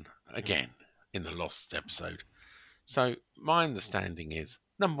last one, again, in the Lost episode. So, my understanding is,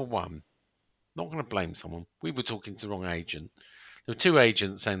 number one, not going to blame someone. We were talking to the wrong agent. There were 2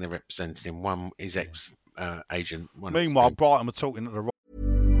 agents saying they represented him. One is ex-agent. Meanwhile, Brighton were talking to the wrong...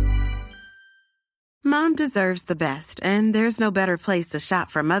 Mom deserves the best, and there's no better place to shop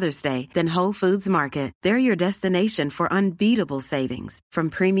for Mother's Day than Whole Foods Market. They're your destination for unbeatable savings, from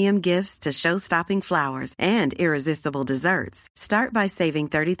premium gifts to show-stopping flowers and irresistible desserts. Start by saving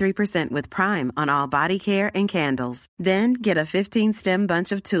 33% with Prime on all body care and candles. Then get a 15-stem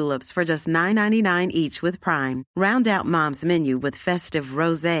bunch of tulips for just $9.99 each with Prime. Round out Mom's menu with festive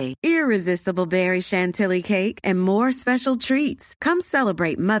rosé, irresistible berry chantilly cake, and more special treats. Come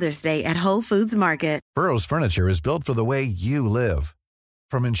celebrate Mother's Day at Whole Foods Market. Burrow's furniture is built for the way you live.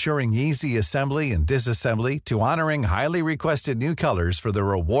 From ensuring easy assembly and disassembly to honoring highly requested new colors for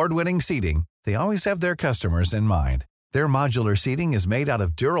their award-winning seating, they always have their customers in mind. Their modular seating is made out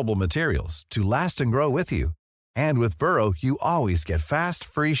of durable materials to last and grow with you. And with Burrow, you always get fast,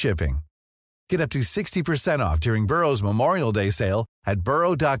 free shipping. Get up to 60% off during Burrow's Memorial Day sale at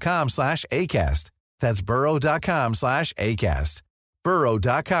burrow.com/ACAST. That's burrow.com/ACAST.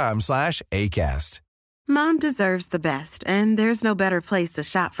 burrow.com/ACAST. Mom deserves the best, and there's no better place to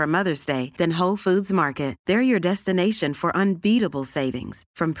shop for Mother's Day than Whole Foods Market. They're your destination for unbeatable savings,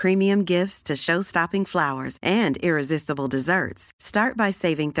 from premium gifts to show-stopping flowers and irresistible desserts. Start by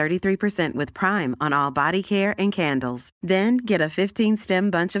saving 33% with Prime on all body care and candles. Then get a 15-stem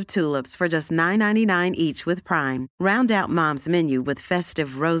bunch of tulips for just $9.99 each with Prime. Round out Mom's menu with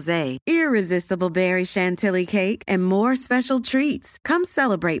festive rosé, irresistible berry chantilly cake, and more special treats. Come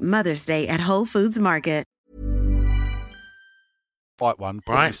celebrate Mother's Day at Whole Foods Market. Right one,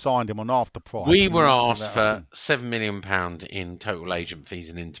 probably Right. signed him on after price. We and were then asked that for £7 million in total agent fees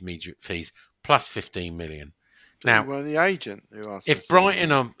and intermediate fees, plus 15 million. Now, You weren't the agent who asked. if us.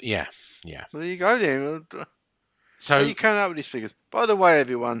 Brighton are, yeah. Well, there you go then. So How are you coming up with these figures? By the way,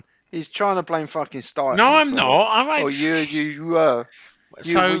 everyone, he's trying to blame fucking Stuyvesant. no, as I'm well. not. All right. Oh, you were.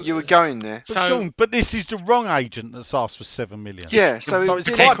 You were going there. But So- Sean, but this is the wrong agent that's asked for 7 million. Yeah, so So it it's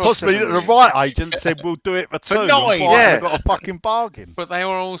did quite cost possibly that 7 the million. right agent said we'll do it for 2. nine. And Brighton Yeah. got a fucking bargain. But they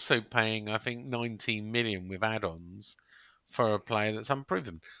were also paying, I think, 19 million with add-ons for a player that's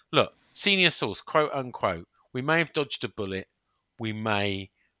unproven. Look, senior source, quote unquote, we may have dodged a bullet. We may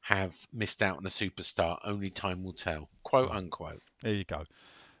have missed out on a superstar. Only time will tell. Quote unquote. There you go.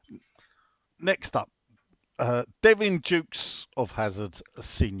 Next up, Devin Dukes of Hazard's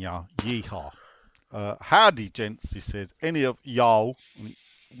Senior. Yeehaw. Howdy, gents, he says. Any of y'all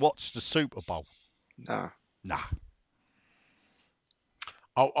watch the Super Bowl? Nah. Nah.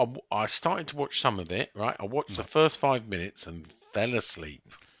 I started to watch some of it, right? I watched the first 5 minutes and fell asleep.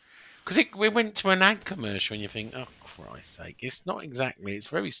 Because we went to an ad commercial and you think, oh, Christ's sake, it's not exactly, it's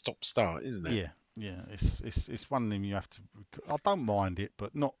very stop-start, isn't it? Yeah. It's one of them you have to. I don't mind it,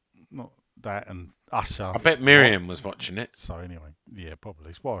 but not that and Usher. I bet Miriam was watching it. So anyway, yeah, probably.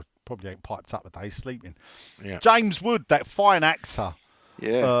 It's why I probably ain't piped up today, sleeping. Yeah. James Wood, that fine actor.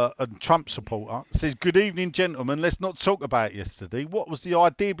 Yeah. And Trump supporter, says, good evening, gentlemen. Let's not talk about it yesterday. What was the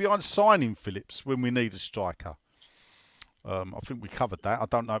idea behind signing Phillips when we need a striker? I think we covered that. I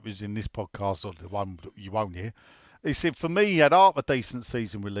don't know if it was in this podcast or the one that you won't hear. He said, for me, he had half a decent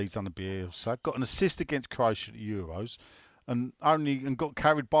season with Leeds under Bielsa, got an assist against Croatia at the Euros, and got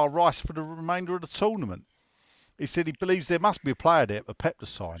carried by Rice for the remainder of the tournament. He said he believes there must be a player there for Pep to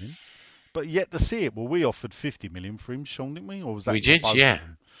sign him, but yet to see it. Well, we offered 50 million for him, Sean, didn't we? Or was that We did, both of yeah.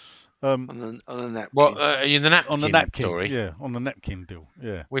 them? On the napkin. Well, in the napkin, On the napkin, story, yeah, on the napkin deal,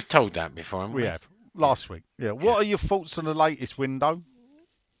 yeah. we've told that before, haven't we? We have. Last week, yeah. What are your thoughts on the latest window?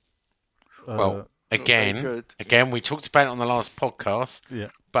 Well, very good. again, we talked about it on the last podcast. Yeah.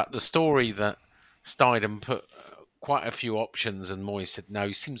 But the story that Steidham put quite a few options and Moyes said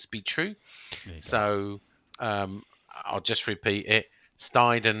no seems to be true. So I'll just repeat it.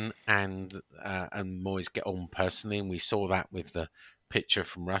 Steidham and Moyes get on personally, and we saw that with the picture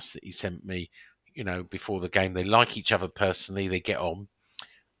from Russ that he sent me. Before the game, they like each other personally. They get on.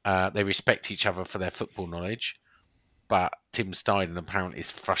 They respect each other for their football knowledge. But Tim Steidham apparently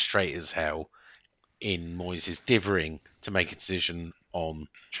is frustrated as hell in Moyes' dithering to make a decision on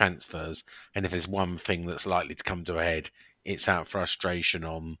transfers. And if there's one thing that's likely to come to a head, it's that frustration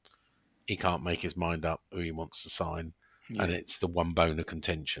on he can't make his mind up who he wants to sign. Yeah. And it's the one bone of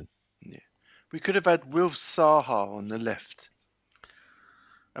contention. Yeah. We could have had Wilf Zaha on the left.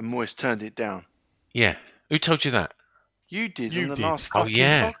 And Moyes turned it down. Yeah. Who told you that? You did You on the did. last Oh, fucking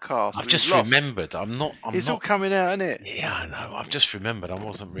yeah. podcast. I've We just lost. remembered. It's all coming out, isn't it? Yeah, I know. I've just remembered. I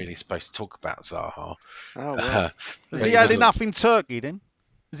wasn't really supposed to talk about Zaha. Oh, well. Has he had enough in Turkey then?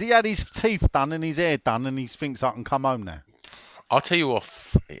 Has he had his teeth done and his hair done and he thinks I can come home now? I'll tell you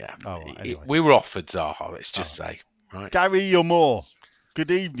off. Yeah. Oh, right, anyway. We were offered Zaha, let's just say. Right. Gary Yamore.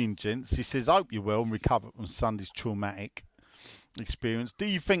 Good evening, gents. He says, hope you're well and recovered from Sunday's traumatic experience. Do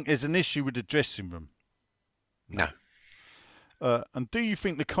you think there's an issue with the dressing room? No. And do you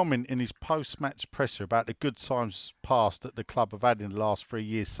think the comment in his post-match presser about the good times past that the club have had in the last 3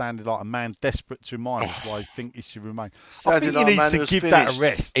 years sounded like a man desperate to remind us why he think he should remain? I think he needs to give that a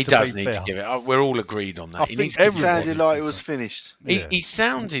rest. He does need to give it. We're all agreed on that. I think everybody sounded like it was finished. He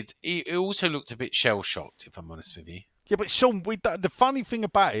sounded. He also looked a bit shell-shocked, if I'm honest with you. Yeah, but Sean, the funny thing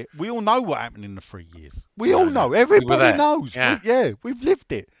about it, we all know what happened in the 3 years. We all know. Everybody knows. Yeah. We've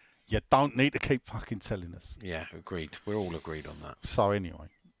lived it. You don't need to keep fucking telling us. Yeah, agreed. We're all agreed on that. So anyway,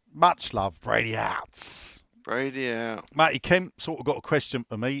 much love, Brady out. Brady out. Matty Kemp sort of got a question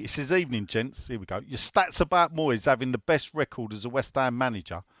for me. He says, evening, gents. Here we go. Your stats about Moyes having the best record as a West Ham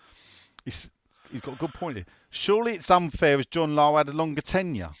manager. He's got a good point here. Surely it's unfair as John Lowe had a longer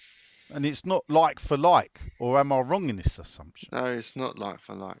tenure. And it's not like for like. Or am I wrong in this assumption? No, it's not like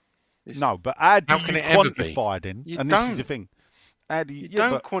for like. No, but how do can you it ever be? quantify then? You and don't. This is the thing. How do you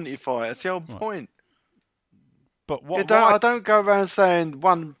don't quantify it. That's the whole Right. point. But what? I don't go around saying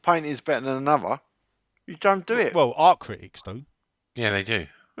one painting is better than another. You don't do it. Well, art critics do. Yeah, they do.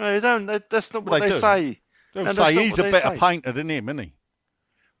 No, they don't. That's not Well, what they do. say. They'll No, say that's not he's what a they better say. painter than him, isn't he?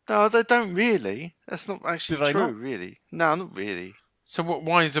 No, they don't really. That's not actually Do they true, not? really. No, not really. So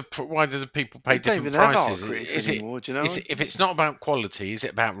why do the people pay They don't different even have art prices? critics anymore, do you know? If it's not about quality, is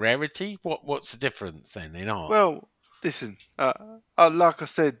it about rarity? What's the difference then in art? Well, listen. Like I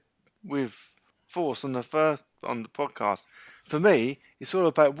said with Force on the podcast, for me, it's all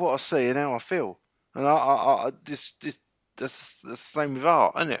about what I see and how I feel. And that's the same with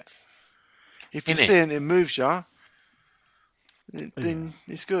art, isn't it? If you see it and it moves you, then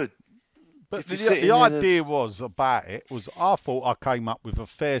it's good. But the idea about it was I thought I came up with a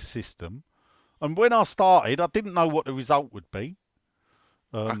fair system. And when I started, I didn't know what the result would be.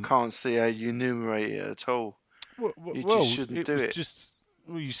 I can't see how you enumerate it at all. You just shouldn't do it.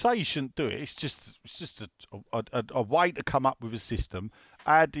 You say you shouldn't do it. It's just a way to come up with a system.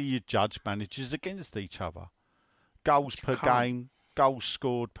 How do you judge managers against each other? Goals per game, goals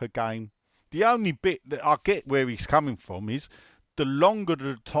scored per game. The only bit that I get where he's coming from is the longer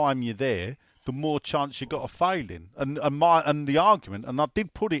the time you're there, the more chance you got of failing. And the argument, and I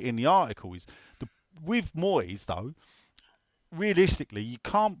did put it in the article, is with Moyes though, realistically, you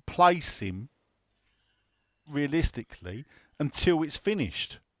can't place him realistically until it's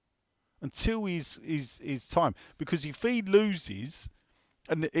finished, until his time. Because if he loses,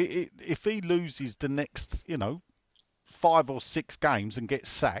 and if he loses the next 5 or 6 games and gets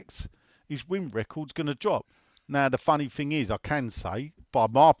sacked, his win record's going to drop. Now the funny thing is, I can say by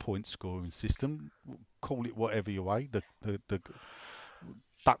my point scoring system, call it whatever you way, the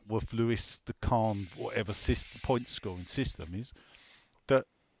Duckworth Lewis, the Kahn, whatever point scoring system is, that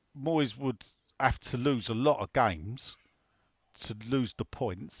Moyes would have to lose a lot of games to lose the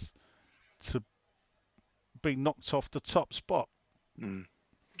points to be knocked off the top spot.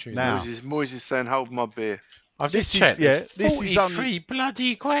 True. Now, Moyes is saying, "Hold my beer." I've just checked. this is 43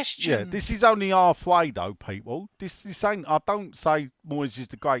 bloody questions. Yeah, this is only halfway though, people. This ain't. I don't say Moyes is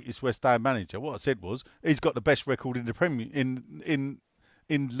the greatest West Ham manager. What I said was he's got the best record in the Premier in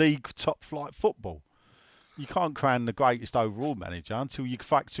league top flight football. You can't crown the greatest overall manager until you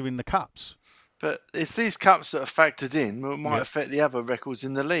factor in the cups. But it's these cups that are factored in that might affect the other records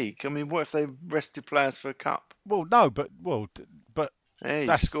in the league. I mean, what if they rested players for a cup? Well, no, but Hey,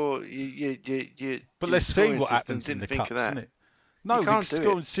 that's, you score. You but your let's see scoring what system happens in didn't the think cups, of that. isn't it? No, You can't the do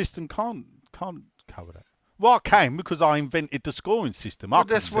scoring it. system can't cover that. Well, I can because I invented the scoring system. But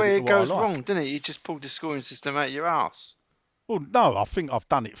that's where it goes I like. wrong, doesn't it? You just pulled the scoring system out your ass. Well, no, I think I've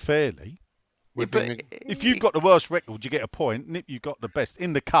done it fairly. Yeah, but If you've got the worst record, you get a point. And if you've got the best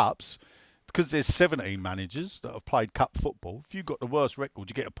in the cups, because there's 17 managers that have played cup football, if you've got the worst record,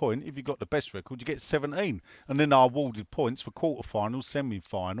 you get a point. If you've got the best record, you get 17. And then I awarded points for quarterfinals,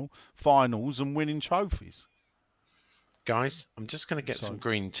 semi-final, finals, and winning trophies. Guys, I'm just going to get some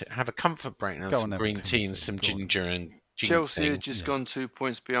green tea. Have a comfort break now. Go Some on, green have a tea comfort and tea. some Go on. ginger and Chelsea thing. had just gone 2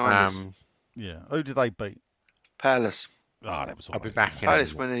 points behind us. Yeah. Who did they beat? Palace. Ah, that was all I'll be right. back in a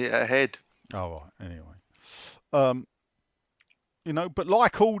Palace minute. went ahead. Oh, right. Anyway. But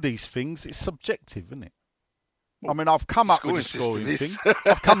like all these things, it's subjective, isn't it? I mean, I've come up with a scoring thing.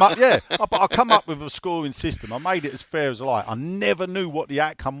 I've come up with a scoring system. I made it as fair as I like. I never knew what the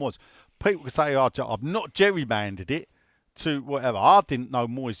outcome was. People could say, I've not gerrymandered it to whatever. I didn't know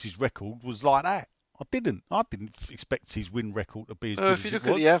Moyes' record was like that. I didn't expect his win record to be as good as it was. If you look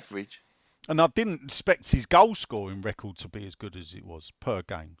at the average. And I didn't expect his goal scoring record to be as good as it was per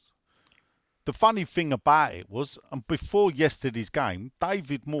games. The funny thing about it was, and before yesterday's game,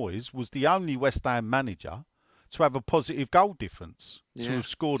 David Moyes was the only West Ham manager to have a positive goal difference, to have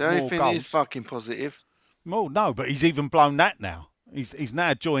scored The only more thing goals. is fucking positive. Well, no, but he's even blown that now. He's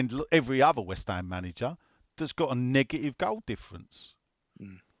now joined every other West Ham manager that's got a negative goal difference.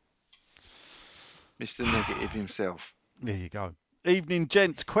 Mr. Negative himself. There you go. Evening,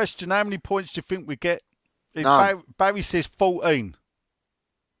 gents. Question: how many points do you think we get? If None. Barry says 14.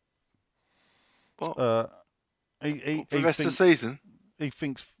 What? For For the rest of the season? He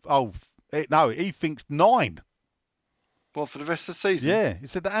thinks. He thinks 9. What, for the rest of the season? Yeah. He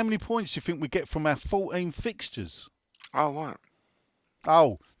said, how many points do you think we get from our 14 fixtures? Oh, right.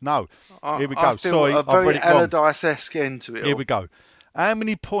 Oh, no. Here we go. I feel Sorry, a I've very read it wrong. Allardyce-esque end to it Here all. we go. How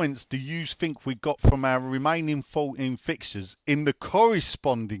many points do you think we got from our remaining 14 fixtures in the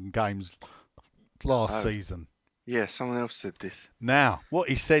corresponding games last season? Yeah, someone else said this. Now, what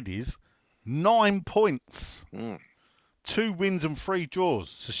he said is 9 points. 2 wins and 3 draws.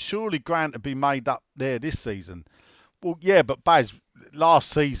 So surely ground to be made up there this season. Well, yeah, but Baz, last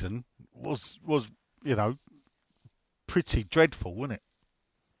season was pretty dreadful, wasn't it?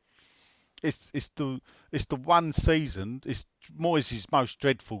 It's the one season. It's Moyes' most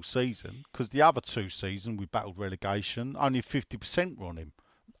dreadful season because the other 2 seasons we battled relegation. Only 50% were on him.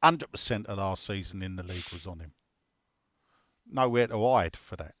 100% of last season in the league was on him. Nowhere to hide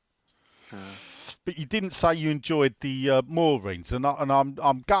for that. But you didn't say you enjoyed the moorings, and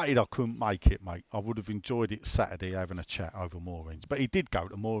I'm gutted I couldn't make it, mate. I would have enjoyed it Saturday having a chat over moorings. But he did go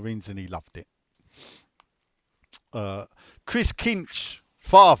to moorings and he loved it. Chris Kinch,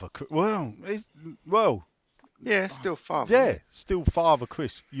 father. Yeah, still father. Yeah, still Father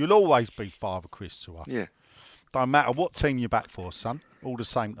Chris. You'll always be Father Chris to us. Yeah. Don't matter what team you're back for, son. All the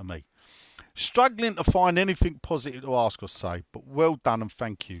same to me. Struggling to find anything positive to ask or say, but well done and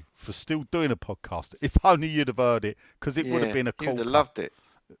thank you for still doing a podcast. If only you'd have heard it, because it would have been a You'd have corker. loved it.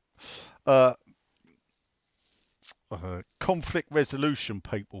 Conflict resolution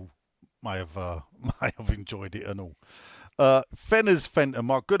people may have enjoyed it and all. Fenner's Fenton,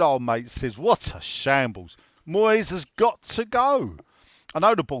 my good old mate, says, what a shambles. Moyes has got to go. I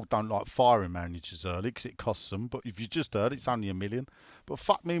know the board don't like firing managers early because it costs them, but if you just heard, it's only $1 million. But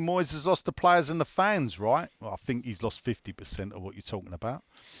fuck me, Moyes has lost the players and the fans, right? Well, I think he's lost 50% of what you're talking about.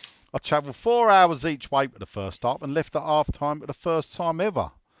 I travelled 4 hours each way for the first half and left at half time for the first time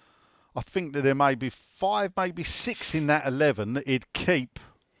ever. I think that there may be 5, maybe 6 in that 11 that he'd keep.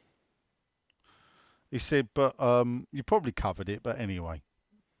 He said, but you probably covered it, but anyway,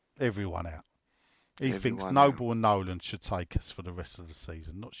 everyone out. He thinks Noble and Nolan should take us for the rest of the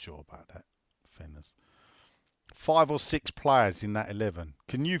season. Not sure about that, Fenners. 5 or 6 players in that 11.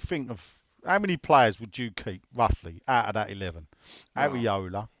 Can you think of how many players would you keep roughly out of that 11?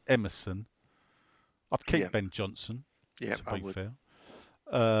 Areola, Emerson. I'd keep Ben Johnson. Yeah, to be fair.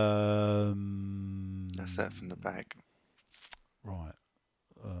 That's that from the back. Right.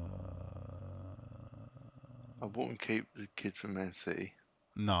 I wouldn't keep the kid from Man City.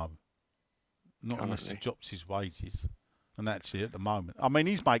 No. Not Currently. unless he drops his wages. And actually, at the moment, I mean,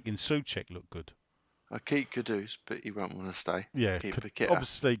 he's making Souček look good. I keep Kudus, but he won't want to stay. Yeah, Keep Paqueta.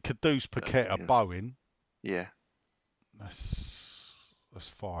 obviously, Kudus, Paqueta, yes. Bowen. Yeah. That's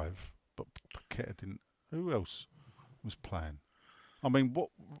 5. But Paqueta didn't. Who else was playing? I mean,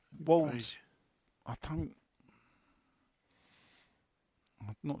 I'm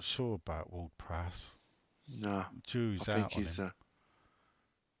not sure about Ward Prowse. No. Jury's I out think on he's him.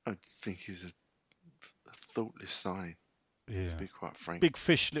 I think he's a thoughtless signing. Yeah. To be quite frank. Big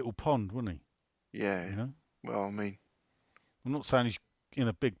fish, little pond, wasn't he? Yeah. You know? Well, I mean, I'm not saying he's in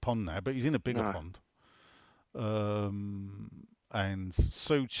a big pond now, but he's in a bigger No. pond. And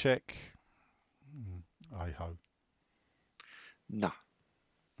Souček, hey-ho. no.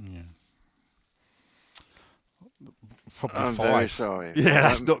 Yeah. Probably I'm 5. very sorry. Yeah,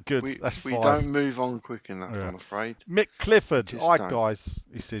 that's not good. We That's 5. don't move on quick enough, Yeah. I'm afraid. Mick Clifford. Just Hi, don't. guys.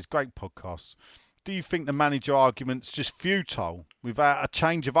 He says, great podcast. Do you think the manager argument's just futile without a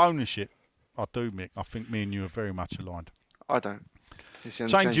change of ownership? I do, Mick. I think me and you are very much aligned. I don't. It's the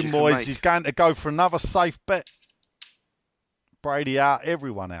only change Changing you can Moyes, make. he's going to go for another safe bet. Brady out,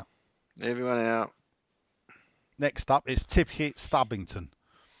 everyone out. Everyone out. Next up, it's Tippett Stubbington.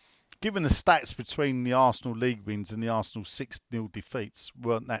 Given the stats between the Arsenal league wins and the Arsenal 6-0 defeats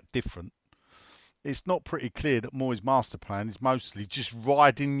weren't that different, it's not pretty clear that Moyes' master plan is mostly just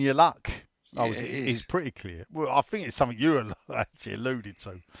riding your luck. Yeah, It it is is. pretty clear. Well, I think it's something you actually alluded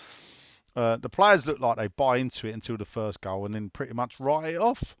to. The players look like they buy into it until the first goal and then pretty much write it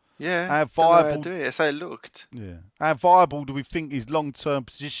off. Yeah. How don't know how to viable? do it. That's how it looked. Yeah. How viable do we think his long-term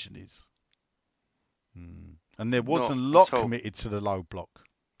position is? And there wasn't a Not lot at all. committed to the low block.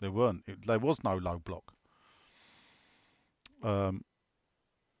 There weren't. There was no low block.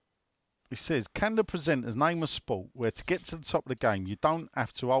 It says, can the presenters name a sport where to get to the top of the game, you don't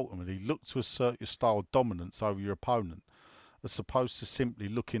have to ultimately look to assert your style of dominance over your opponent, as opposed to simply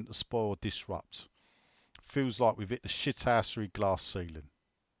looking to spoil or disrupt? Feels like we've hit the shithousery glass ceiling.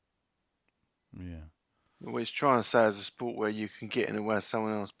 Yeah. What he's trying to say is a sport where you can get in the way of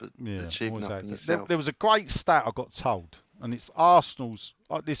someone else but achieve nothing yourself. There was a great stat I got told, and it's Arsenal's.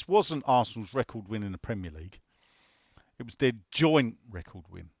 This wasn't Arsenal's record win in the Premier League. It was their joint record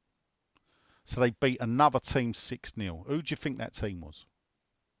win. So they beat another team 6-0. Who do you think that team was?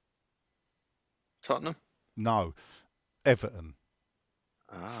 Tottenham? No, Everton.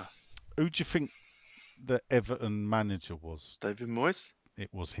 Ah. Who do you think the Everton manager was? David Moyes? It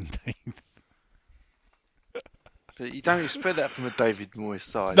was indeed. But you don't expect that from a David Moyes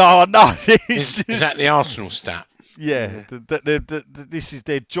side. No. Is that the Arsenal stat? Yeah. This is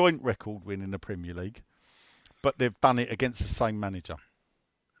their joint record win in the Premier League, but they've done it against the same manager.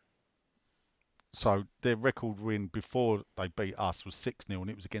 So their record win before they beat us was 6-0, and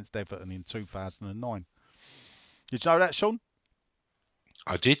it was against Everton in 2009. Did you know that, Sean?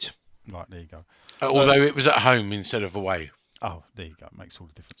 I did. Right, there you go. Although it was at home instead of away. Oh, there you go. It makes all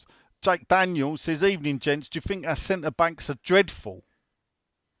the difference. Jake Daniel says, evening, gents. Do you think our centre-backs are dreadful?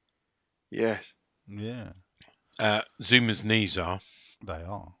 Yes. Yeah. Zuma's knees are. They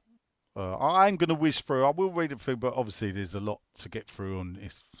are. I am going to whiz through. I will read it through, but obviously there's a lot to get through, and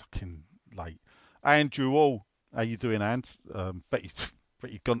it's fucking late. Andrew All, how you doing, And? Bet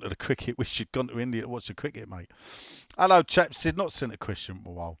you've gone to the cricket. Wish you'd gone to India to watch the cricket, mate. Hello, chaps. Said not sent a question for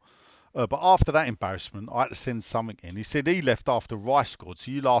a while. But after that embarrassment, I had to send something in. He said he left after Rice scored, so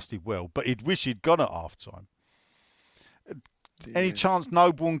you lasted well, but he'd wish he'd gone at half-time. Yeah. Any chance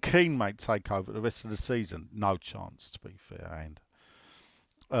Noble and Keane, mate, take over the rest of the season? No chance, to be fair,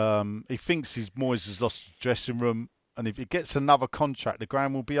 And he thinks Moyes has lost the dressing room, and if he gets another contract, the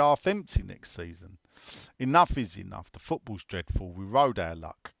ground will be half empty next season. Enough is enough. The football's dreadful. We rode our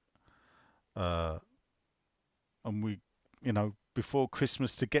luck. And we, before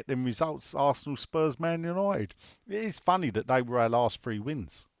Christmas to get them results, Arsenal, Spurs, Man United. It is funny that they were our last 3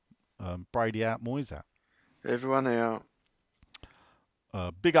 wins. Brady out, Moyes out. Everyone out.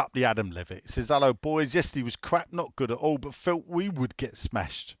 Big up the Adam Levitt. He says, hello, boys. Yesterday was crap, not good at all, but felt we would get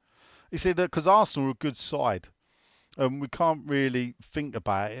smashed. He said that because Arsenal are a good side. We can't really think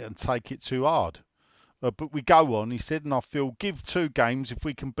about it and take it too hard. But we go on, he said, and I feel give 2 games if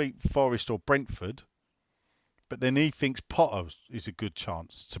we can beat Forest or Brentford. But then he thinks Potter is a good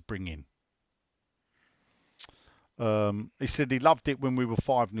chance to bring in. He said he loved it when we were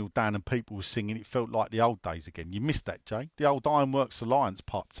 5-0 down and people were singing. It felt like the old days again. You missed that, Jay. The old Ironworks Alliance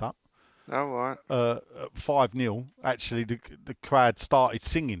popped up. Oh, right. At 5-0, actually, the crowd started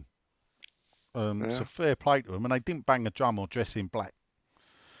singing. So fair play to them. And they didn't bang a drum or dress in black.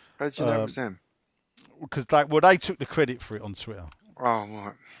 How did you know it was them? Because they took the credit for it on Twitter. Oh,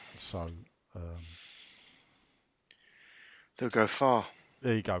 right. So... they'll go far.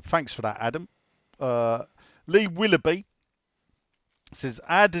 There you go. Thanks for that, Adam. Lee Willoughby says,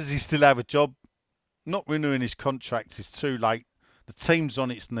 how does he still have a job? Not renewing his contract is too late. The team's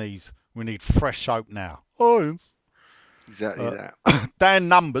on its knees. We need fresh hope now. Oh, exactly that. Dan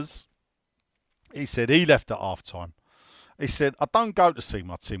Numbers, he said he left at half-time. He said, I don't go to see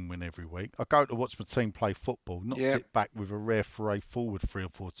my team win every week. I go to watch my team play football, not sit back with a rare foray forward 3 or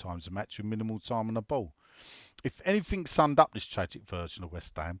 4 times a match with minimal time on the ball. If anything summed up this tragic version of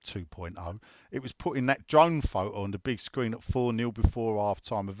West Ham 2.0, it was putting that drone photo on the big screen at 4-0 before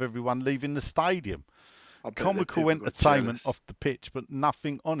half-time of everyone leaving the stadium. Comical entertainment off the pitch, but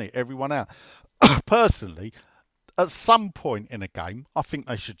nothing on it. Everyone out. Personally, at some point in a game, I think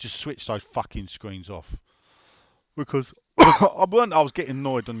they should just switch those fucking screens off. Because I was getting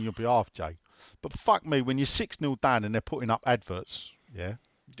annoyed on your behalf, Jay. But fuck me, when you're 6-0 down and they're putting up adverts, yeah?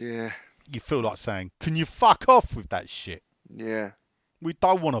 Yeah. You feel like saying, can you fuck off with that shit? Yeah. We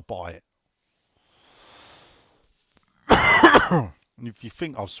don't want to buy it. And if you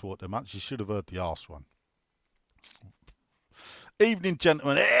think I've swore too much, you should have heard the arse one. Evening,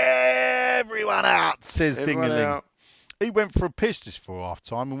 gentlemen. Everyone out, says Ding-a-ling. He went for a piss just for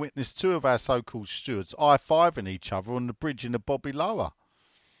half-time and witnessed 2 of our so-called stewards high-fiving each other on the bridge in the Bobby Lower.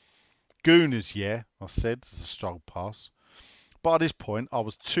 Gooners, yeah, I said, as a stroll past. By this point, I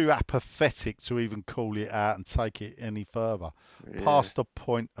was too apathetic to even call it out and take it any further. Yeah. Past the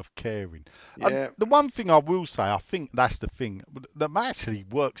point of caring. Yeah. The one thing I will say, I think that's the thing that actually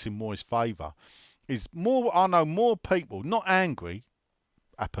works in Moyes' favour, is I know more people, not angry,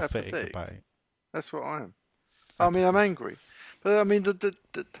 apathetic about it. That's what I am. I mean, I'm angry. But I mean,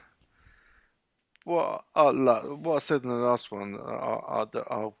 what I said in the last one,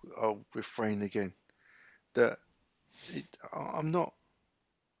 I'll refrain again. That I'm not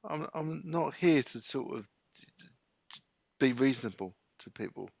here to sort of be reasonable to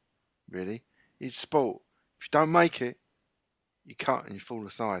people. Really, it's sport. If you don't make it, you cut and you fall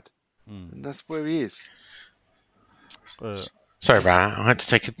aside, and that's where he is. Sorry about that. I had to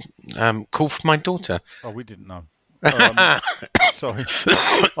take a call from my daughter. Oh, we didn't know. Sorry,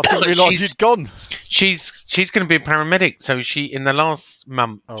 I didn't realise you'd gone. She's going to be a paramedic. So in the last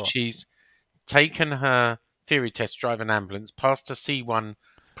month, Oh. she's taken her theory test, drive an ambulance, passed her C1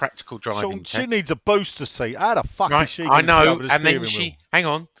 practical driving test. She needs a booster seat. How the fuck is she I going to sit know, over the and steering then wheel? hang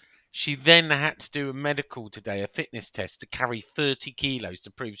on. She then had to do a medical today, a fitness test to carry 30 kilos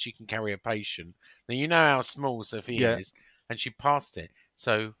to prove she can carry a patient. Now you know how small Sophia is, and she passed it.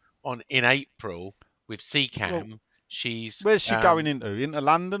 So in April with CCAM, where's she going into? Into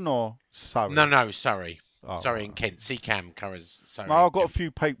London or Surrey? No, Surrey. Oh, Surrey in Kent. CCAM covers Surrey. No, I've got a few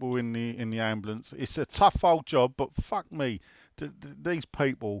people in the ambulance. It's a tough old job, but fuck me, these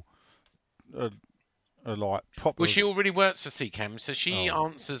people are like proper. Well, she already works for CCAM, so she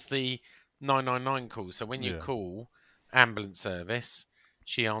answers the 999 calls. So when you call ambulance service,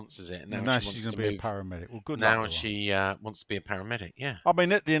 she answers it. And now she's going to be a paramedic. Well, good now luck. Now she wants to be a paramedic. Yeah. I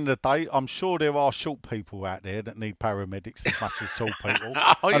mean, at the end of the day, I'm sure there are short people out there that need paramedics as much as tall people.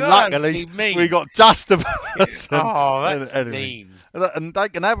 And luckily, we got just about. That's mean. And they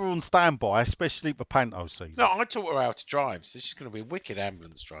can have her on standby, especially for panto season. No, I taught her how to drive, so she's going to be a wicked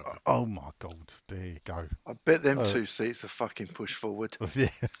ambulance driver. Oh my God, there you go. I bet them 2 seats are fucking push forward. Yeah.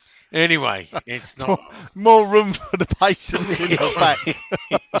 Anyway, it's not more room for the patients in the back.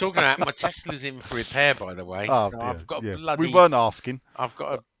 Talking about my Tesla's in for repair, by the way. Oh, so dear. I've got a bloody. We weren't asking. I've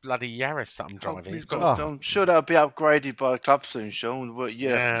got a bloody Yaris that I'm driving. I'm sure that'll be upgraded by the club soon, Sean. What you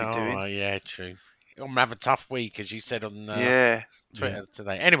have to be doing? Oh, yeah, true. I'm gonna have a tough week, as you said on Twitter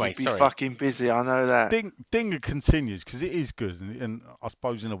today. Anyway, You'll be fucking busy. I know that. Dinger continues because it is good, and I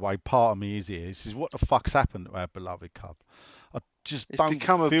suppose in a way, part of me is here. This is what the fuck's happened to our beloved club. I just don't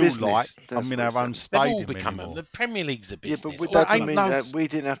feel like I'm in our own stadium anymore. The Premier League's a business. Yeah, but that doesn't mean that we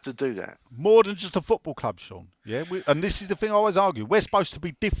didn't have to do that. More than just a football club, Sean. Yeah, and this is the thing I always argue. We're supposed to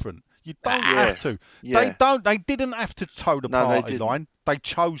be different. You don't have to. Yeah. They didn't have to toe the party line. They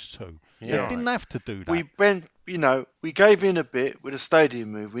chose to. Yeah. They didn't have to do that. We went, we gave in a bit with a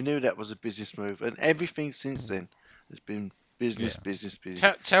stadium move. We knew that was a business move, and everything since then has been business.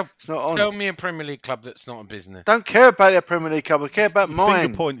 Tell me a Premier League club that's not a business. Don't care about your Premier League club. I care about mine.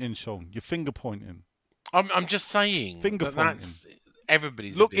 Finger pointing, Sean. You're finger pointing. I'm just saying. Finger pointing. That's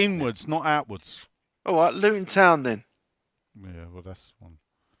everybody's. Look inwards, not outwards. All right, Luton Town then. Yeah, well that's one.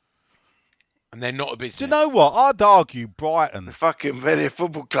 And they're not a business. Do you know what? I'd argue Brighton. The fucking very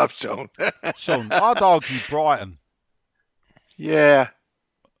football club, Sean. Sean, I'd argue Brighton. Yeah.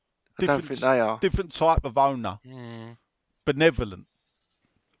 I don't think they are. Different type of owner. Benevolent.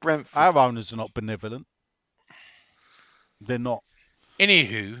 Brentford. Our owners are not benevolent. They're not.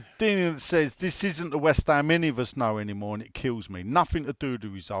 Anywho. Thing that says this isn't the West Ham any of us know anymore, and it kills me. Nothing to do with the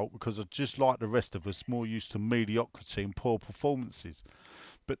result, because I'm just like the rest of us, more used to mediocrity and poor performances.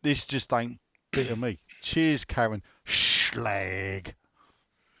 But this just ain't bit of me. Cheers, Karen. Schlag.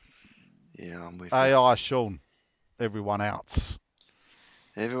 Yeah, I'm with you. AI, Sean. Everyone out.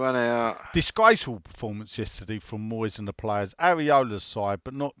 Everyone out. Disgraceful performance yesterday from Moyes and the players. Ariola's side,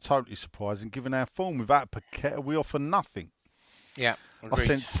 but not totally surprising given our form. Without Paqueta, we offer nothing. Yeah, agreed. I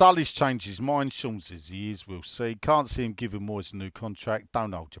sense Sully's changed his mind. Sean says he is. We'll see. Can't see him giving Moyes a new contract.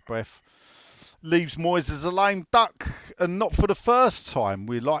 Don't hold your breath. Leaves Moyes as a lame duck, and not for the first time.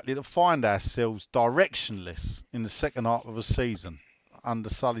 We're likely to find ourselves directionless in the second half of a season under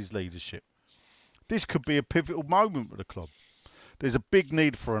Sully's leadership. This could be a pivotal moment for the club. There's a big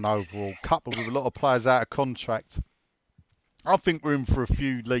need for an overall, coupled with a lot of players out of contract. I think we're in for a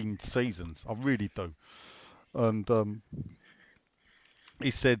few lean seasons. I really do. And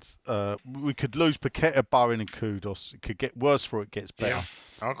he said we could lose Paqueta, Bowen and Kudos. It could get worse before it gets better.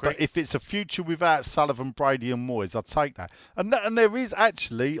 Yeah, but if it's a future without Sullivan, Brady and Moyes, I'd take that. And there is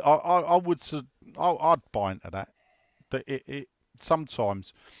actually, I'd buy into that. That it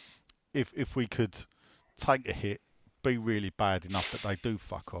sometimes, if we could take a hit, be really bad enough that they do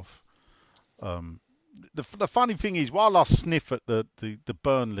fuck off. The funny thing is, while I sniff at the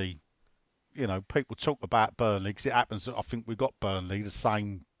Burnley, people talk about Burnley because it happens that I think we got Burnley the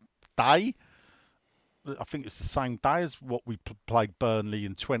same day. I think it's the same day as what we played Burnley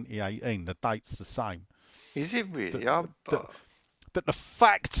in 2018. The date's the same. Is it really? But the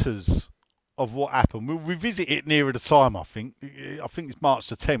factors of what happened, we'll revisit it nearer the time, I think. I think it's March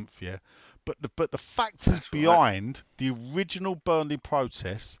the 10th, yeah. But the factors behind the original Burnley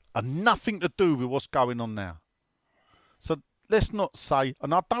protest are nothing to do with what's going on now. So let's not say,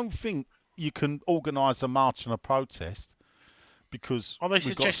 and I don't think you can organise a march and a protest because Are they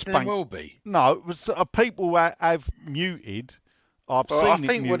suggesting there will be? No, people have muted. I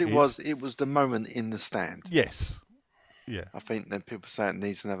think what it was the moment in the stand. Yes. Yeah. I think then people say it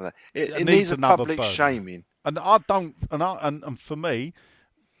needs another. It needs a another public Burnley. shaming. And I don't. And for me,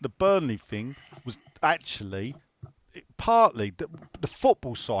 the Burnley thing was actually partly the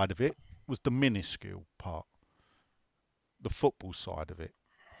football side of it was the minuscule part. The football side of it.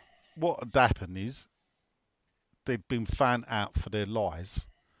 What had happened is they'd been found out for their lies,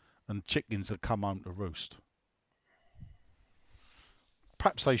 and chickens had come home to roost.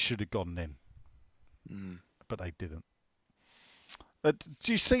 Perhaps they should have gone then, but they didn't.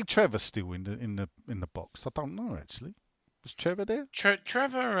 Do you see Trevor still in the box? I don't know actually. Was Trevor there?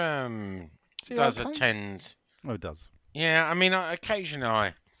 Trevor does attend. Oh, he does. Yeah, I mean, occasionally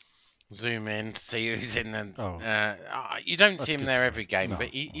I zoom in to see who's in the. You don't see him there every game, but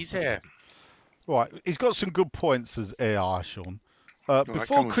he's there. Right, he's got some good points as AI, Sean.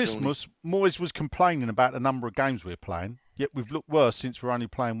 Before Christmas, Moyes was complaining about the number of games we're playing, yet we've looked worse since we're only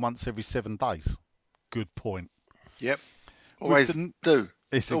playing once every 7 days. Good point. Yep. Always do.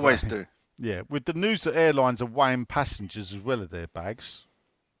 Always do. Yeah, with the news that airlines are weighing passengers as well as their bags,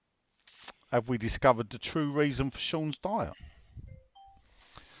 have we discovered the true reason for Sean's diet?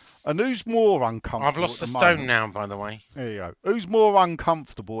 And who's more uncomfortable? I've lost a stone now, by the way. There you go. Who's more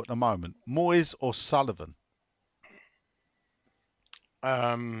uncomfortable at the moment, Moyes or Sullivan?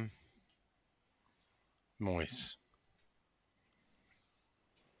 Moyes. He's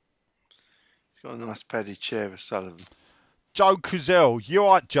got a nice padded chair, Sullivan. Joe Cuzell, you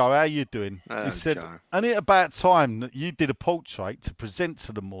all right, Joe? How you doing? Hello, he said, Joe. "Ain't it about time that you did a portrait to present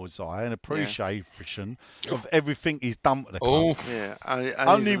to the Moyes eye an appreciation of everything he's done with the club? Yeah,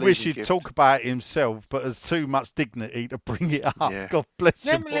 only wish he'd talk about it himself, but has too much dignity to bring it up. Yeah. God bless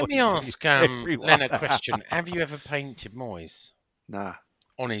you, Let me ask Len a question. Have you ever painted Moyes? Nah.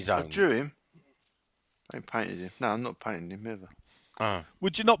 On his I own? drew him. I ain't painted him. No, I'm not painting him ever. Oh.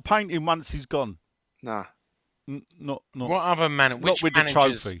 Would you not paint him once he's gone? Nah. Not. What other man? Not with the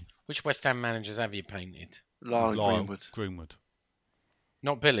trophy. Which West Ham managers have you painted? Lyle Greenwood.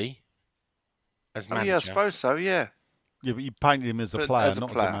 Not Billy. As manager. Yeah, I suppose so. Yeah. Yeah, but you painted him as a player,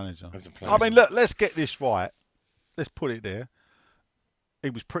 not as a manager. As a player. I mean, look, let's get this right. Let's put it there. He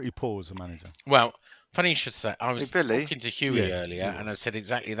was pretty poor as a manager. Well, funny you should say. I was Billy? talking to Huey earlier, and I said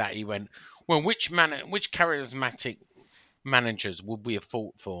exactly that. He went, "Well, which charismatic managers would we have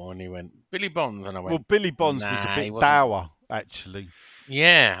fought for?" And he went, "Billy Bonds." And I went, "Well, Billy Bonds was a bit dour, actually."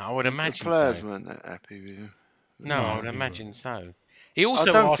 Yeah, I would imagine the players so. weren't that happy with him. No, I would imagine so. He also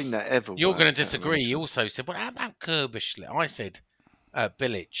I don't asked, think that ever. You're going to disagree. He also said, "Well, how about Kerbishley?" I said,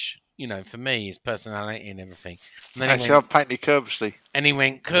 "Bilic. You know, for me, his personality and everything." And then actually, I've painted Kerbishley. And he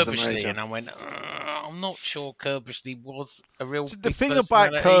went Kerbishley, and I went, "I'm not sure Kerbishley was a real." So the thing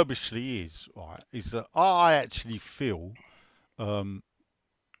about Kerbishley is that I actually feel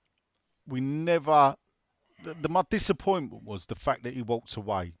we never. My disappointment was the fact that he walked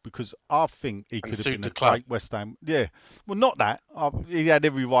away, because I think he could have been a great West Ham. Yeah, well, not that. He had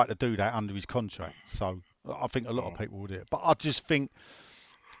every right to do that under his contract. So I think a lot of people would do it. But I just think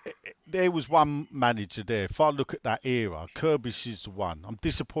there was one manager there. If I look at that era, Kirby's is the one. I'm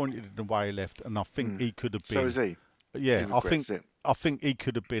disappointed in the way he left, and I think he could have been. So is he? Yeah, I think he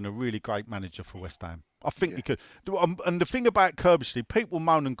could have been a really great manager for West Ham. I think he could. And the thing about Kerbishley, people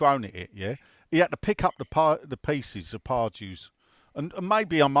moan and groan at it. Yeah, he had to pick up the pieces of Pardew's, and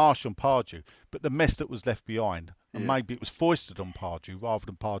maybe I'm harsh on Pardew, but the mess that was left behind, and maybe it was foisted on Pardew rather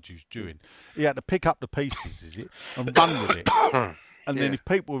than Pardew's doing. He had to pick up the pieces, and run with it. And then, if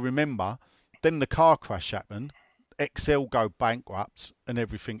people remember, then the car crash happened, XL go bankrupt and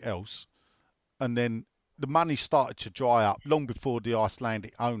everything else, and then the money started to dry up long before the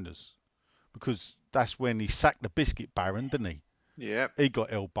Icelandic owners, because that's when he sacked the biscuit baron, didn't he? Yeah. He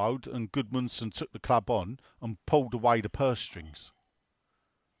got elbowed, and Goodmanson took the club on and pulled away the purse strings.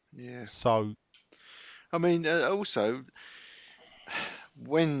 Yeah. So, I mean, also,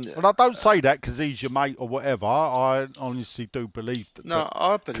 when... And I don't say that because he's your mate or whatever. I honestly do believe that. No,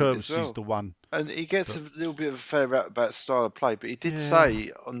 I believe it as well. is the one. And he gets a little bit of a fair rap about style of play, but he did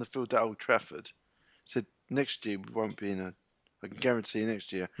say on the field at Old Trafford, said next year we won't be in a... I can guarantee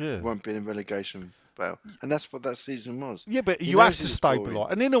next year we won't be in a relegation battle. And that's what that season was. Yeah, but you have to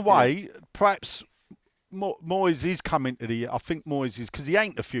stabilise. And in a way, perhaps Moyes is coming to the... I think Moyes is... Because he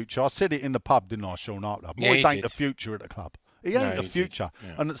ain't the future. I said it in the pub, didn't I, Sean Hartley? Moyes ain't the future of the club. He No, ain't the he did, future.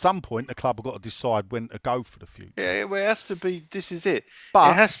 yeah. And at some point, the club have got to decide when to go for the future. Yeah, well, it has to be. This is it.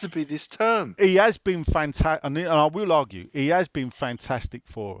 But it has to be this term. he has been fantastic, and I will argue, he has been fantastic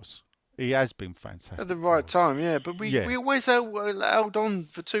for us. He has been fantastic. At the for right us. time, yeah. But we Yeah. always held on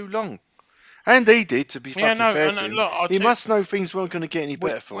for too long. And he did, to be fucking fair to him. Look, He must know things weren't going to get any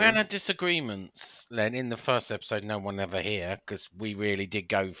better for we him. had disagreements, Len, in the first episode. No one ever here because we really did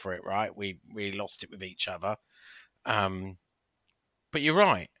go for it, right? We lost it with each other. But you're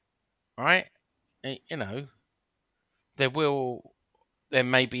right, right? You know, there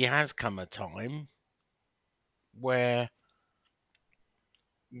maybe has come a time where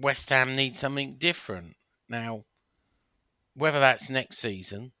West Ham needs something different. Now, whether that's next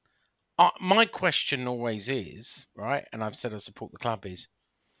season, my question always is, right, and I've said I support the club, is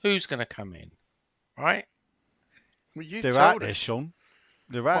who's going to come in, right? Well, They're out there, Sean.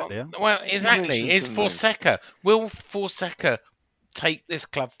 They're out there. Well, exactly. mentioned It's some names. Fonseca. Will Fonseca take this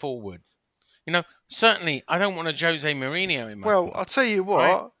club forward? You know, certainly I don't want a Jose Mourinho in my Well, club. I'll tell you what.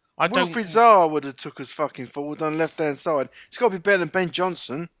 Right. I don't- Wilfried Zaha would have took us fucking forward on the left-hand side. It's got to be better than Ben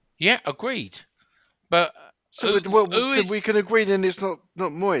Johnson. Yeah, agreed. But So, we can agree then it's not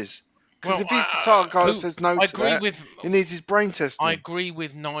Moyes. Because Well, if he's the target guy that says no I to agree that, with- he needs his brain testing. I agree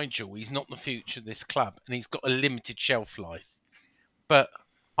with Nigel. He's not the future of this club, and he's got a limited shelf life. But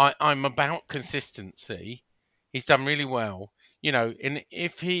I'm about consistency. He's done really well, you know. And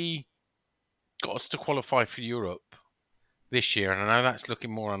if he got us to qualify for Europe this year, and I know that's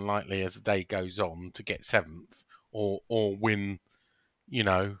looking more unlikely as the day goes on to get 7th or win, you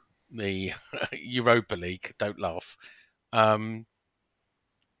know, the Europa League. Don't laugh.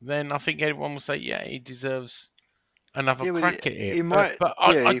 Then I think everyone will say, yeah, he deserves another Yeah, well, crack at it. he might- but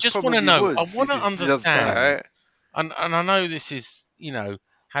yeah, I he just want to probably know. would I want to if he does understand. that. And I know this is, you know,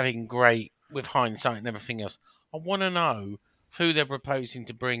 having great with hindsight and everything else. I want to know who they're proposing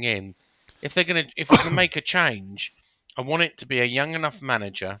to bring in. If they're gonna make a change, I want it to be a young enough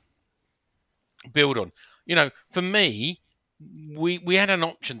manager. Build on. You know, for me, we had an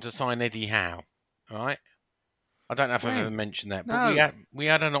option to sign Eddie Howe. All right. I don't know if I've ever mentioned that, but No. we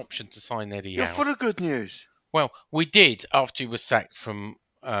had an option to sign Eddie You're Howe. full of good news. Well, we did after he was sacked from.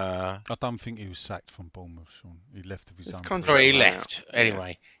 I don't think he was sacked from Bournemouth, Sean. He left of his His own. contract- Sorry, he ran left. out.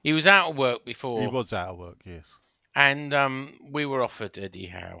 Anyway, he was out of work before. He was out of work, yes. And we were offered Eddie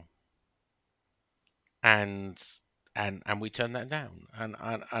Howe, and we turned that down.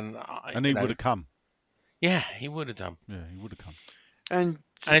 And he would have come. Yeah, he would have done. Yeah, he would have come. And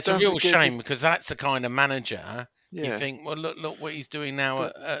And it's a don't real forget shame because that's the kind of manager you Yeah. think. Well, look what he's doing now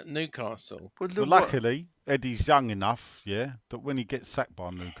But- at Newcastle. Well, But look what- luckily, Eddie's young enough, yeah, that when he gets sacked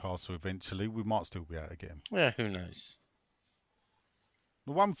by Newcastle eventually, we might still be able to get him. Yeah, who knows?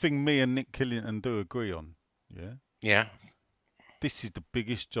 The one thing me and Nick Killington do agree on, yeah, Yeah, this is the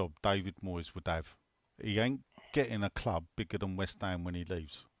biggest job David Moyes would have. He ain't getting a club bigger than West Ham when he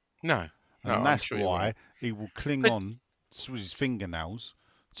leaves. no, And I'm that's sure he why won't. he will cling But- on with his fingernails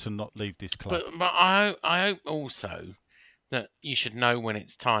to not leave this club. But I hope also that you should know when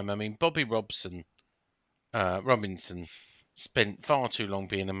it's time. I mean, Bobby Robinson spent far too long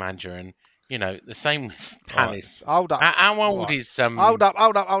being a manager, and you know the same with Palace. Right, hold up. How old Right. is Hold up. Go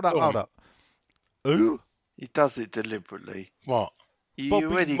Hold on. up. Who? He does it deliberately. What? You Bobby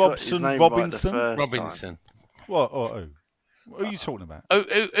already got his Robson name Robinson? right the first Robinson. What? Or who? Who are you talking about?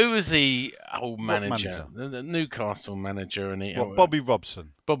 Who was the old What manager? manager? The Newcastle manager, and What, Bobby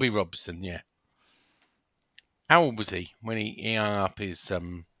Robson. Bobby Robson. Yeah. How old was he when he hung up his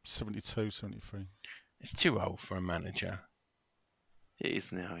 72, 73. It's too old for a manager. time. It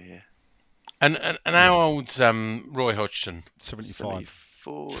is now, yeah. And how old's Roy Hodgson? 75.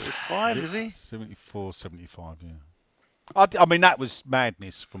 74, 5, is he? 74, 75, yeah. I mean, that was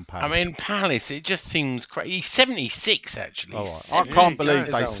madness from I Palace. mean, Palace. It just seems crazy. He's 76 actually. All He's right. I 70 can't There you believe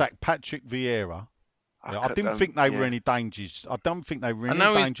go. they old. sacked Patrick Vieira. I could, didn't think they were yeah. any dangers. I don't think they were I any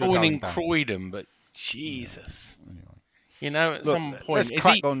know he's danger of born going in down. Croydon, but Jesus, Anyway. you know, at Look, some point, let's is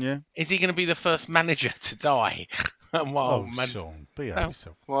crack on, yeah? he going to be the first manager to die while Sean, behave Oh.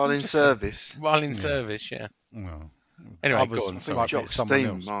 yourself. While in service. while in service? Yeah. Well, Anyway, others go on. might Sorry. get Jock someone Stein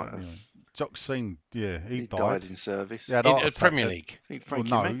else, might but have. anyway. Jock Stein, yeah, he He died. died in service. He had In heart the attack Premier at League. I think Frankie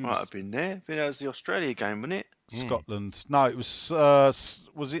no, Mack he might was- have been there. I think that was the Australia game, wasn't it? Scotland. No, it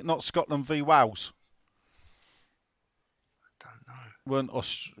was it not Scotland v Wales? Don't know.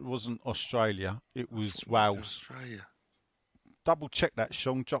 Wasn't Australia? It was Wales. Australia. Double check that,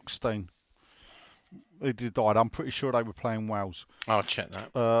 Sean. Jock Stein. He did died. I'm pretty sure they were playing Wales. I'll check that.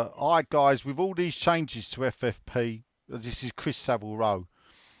 All right, guys. With all these changes to FFP, this is Chris Savile Rowe.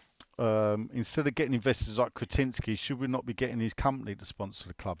 instead of getting investors like Kretinsky, should we not be getting his company to sponsor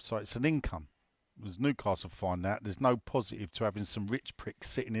the club? So it's an income. As Newcastle find that, there's no positive to having some rich pricks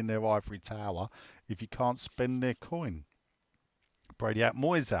sitting in their ivory tower if you can't spend their coin. Brady out,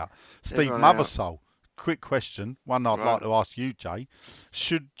 Moyes out. Steve Everyone Mothersole. Quick question, one I'd like to ask you, Jay.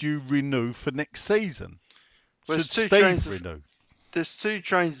 Should you renew for next season? Well, Should Steve renew? There's two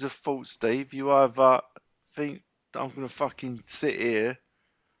trains of thought, Steve. You either think I'm going to fucking sit here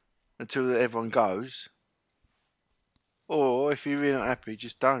until everyone goes, or if you're really not happy,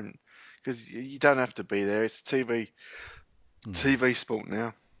 just don't. Because you don't have to be there. It's TV sport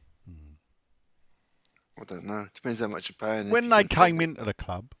now. I don't know. Depends how much you're paying. When they came into the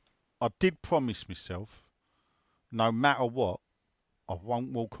club, I did promise myself, no matter what, I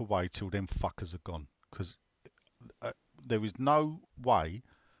won't walk away till them fuckers are gone. Because there is no way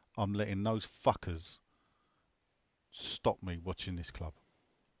I'm letting those fuckers stop me watching this club.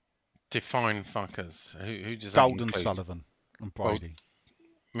 Define fuckers. Who does that Golden include? Sullivan and Brady.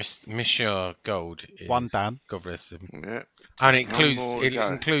 Monsieur Gold is one down. God bless him. Yeah. And it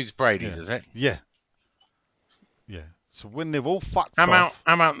includes Brady, Yeah. does it? Yeah. Yeah. So when they've all fucked How off...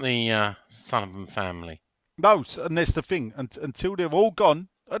 about the Sullivan family? No, and that's the thing. Until they've all gone,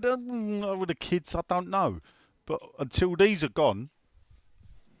 I don't know with the kids, I don't know. But until these are gone,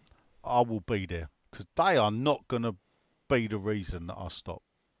 I will be there. Because they are not going to be the reason that I stop.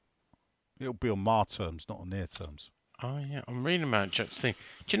 It'll be on my terms, not on their terms. Oh, yeah. I'm reading about Chuck's thing.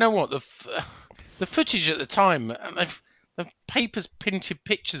 Do you know what? The footage at the time, the papers printed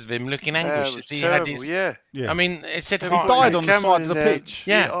pictures of him looking anguished. It was He terrible, had his, Yeah. I mean, it said He heart died attack. on the side of the pitch.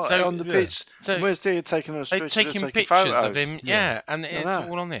 Yeah, so- on the pitch. So Where's they taking on the They're street? taking pictures photos. of him, yeah, and it's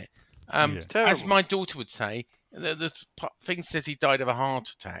all on it. Yeah. As my daughter would say, the thing says he died of a heart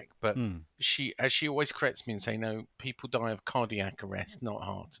attack, but she always corrects me and say, no, people die of cardiac arrest, not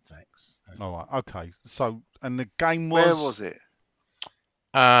heart attacks. So, All right, okay. So, and the game was... Where was it?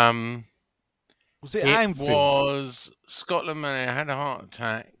 Was it it Anfield? was Scotland man had a heart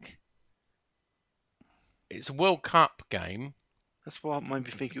attack. It's a World Cup game. That's what made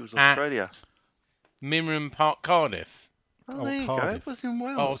me think it was At Australia. Mirren Park, Cardiff. Oh, there you go. Cardiff. It was in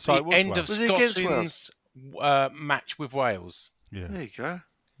Wales. Oh, so it the was end Wales. of Was it against Scotland's match with Wales. Yeah. There you go.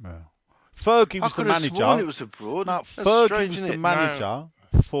 Yeah. Fergie I was the could have manager. sworn it was abroad. No, That's Fergie strange, was isn't the it? manager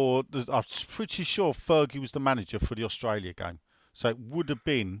for... I'm pretty sure Fergie was the manager for the Australia game. So it would have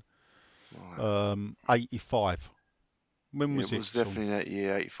been 85. When was it? It was definitely that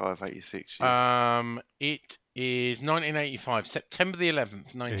year, 85, 86. It is 1985, September the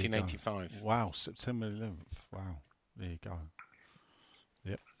 11th, 1985. Wow, September 11th. Wow, there you go.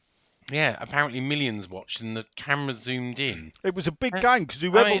 Yep. Yeah, apparently millions watched and the camera zoomed in. It was a big game because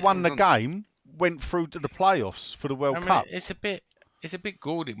whoever won the game went through to the playoffs for the World Cup. It's a bit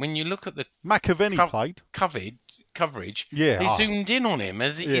gaudy when you look at the McAvenny played. coverage. Yeah, they zoomed in on him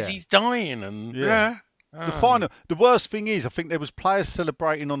as he's dying and The final. The worst thing is, I think there was players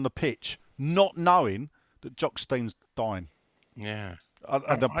celebrating on the pitch, not knowing that Jock Stein's dying. Yeah,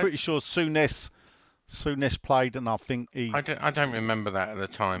 and I'm pretty sure Souness played, and I think he. I don't remember that at the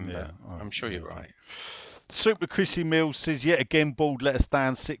time, Yeah, but I'm sure you're right. Super Chrissy Mills says, yet again, Bald let us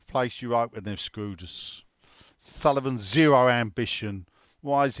down. 6th place, Europe, and they've screwed us. Sullivan, zero ambition.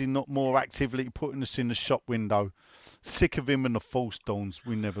 Why is he not more actively putting us in the shop window? Sick of him and the false dawns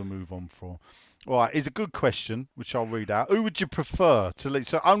we never move on for. All right, it's a good question, which I'll read out. Who would you prefer to leave?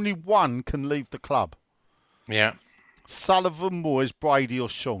 So only one can leave the club. Yeah. Sullivan, Moyes, Brady or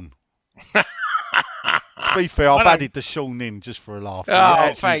Sean? To be fair, I've added the Sean in just for a laugh.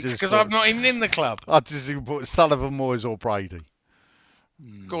 Oh, thanks, because I'm not even in the club. I just even put Sullivan, Moyes or Brady.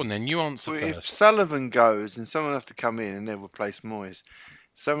 Go on then, you answer Well, first. if Sullivan goes, then someone will have to come in and they'll replace Moyes.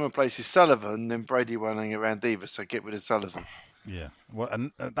 Someone replaces Sullivan, then Brady won't hang around either, so get rid of Sullivan. Yeah, well,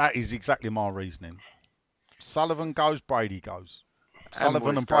 and that is exactly my reasoning. Sullivan goes, Brady goes.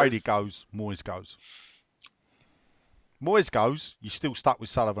 Sullivan and Brady goes, Moyes goes. Moyes goes, you're still stuck with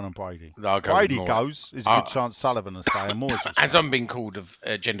Sullivan and Brady. Brady goes, there's a good chance Sullivan will stay and Moyes will stay. As I'm being called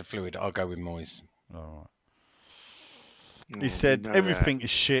gender fluid, I'll go with Moyes. All right. He said, everything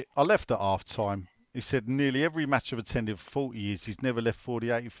is shit. I left at half time. He said, nearly every match I've attended for 40 years, he's never left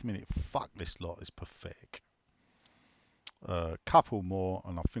 48th minute. Fuck this lot, it's pathetic. Couple more,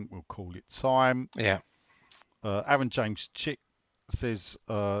 and I think we'll call it time. Yeah. Aaron James Chick says,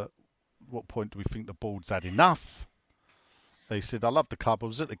 what point do we think the board's had enough? He said, I love the club. I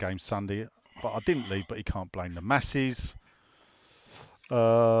was at the game Sunday, but I didn't leave, but he can't blame the masses.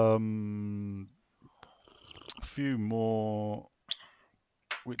 A few more.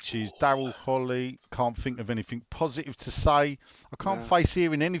 which is Darryl Holly. Can't think of anything positive to say. I can't face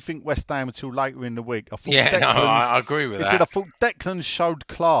hearing anything West Ham until later in the week. I thought I agree with that. He said, I thought Declan showed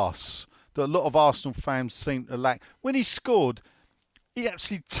class that a lot of Arsenal fans seem to lack. When he scored, he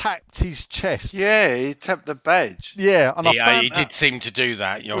actually tapped his chest. Yeah, he tapped the badge. Yeah, and he did seem to do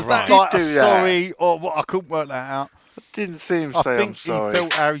that. You're was right. that like a sorry or what? I couldn't work that out. I didn't see him say I'm sorry. I think he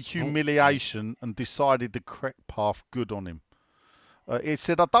felt our humiliation and decided the correct path good on him. He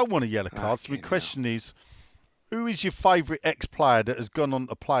said, I don't want a yellow card. So my question is, who is your favourite ex-player that has gone on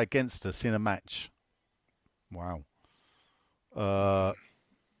to play against us in a match? Wow.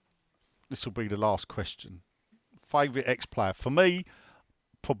 This will be the last question. Favourite ex-player? For me,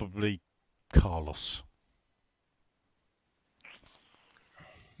 probably Carlos.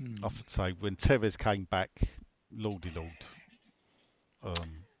 I would say when Tevez came back, Lordy Lord.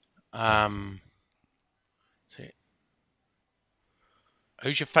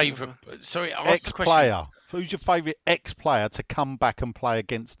 Who's your favourite? Sorry, ex-player. Who's your favourite ex-player to come back and play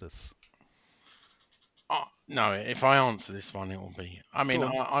against us? No, if I answer this one, it will be. I mean,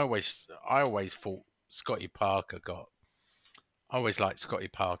 I always thought Scotty Parker got. I always liked Scotty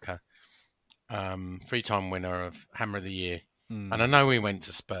Parker, 3-time winner of Hammer of the Year, and I know he went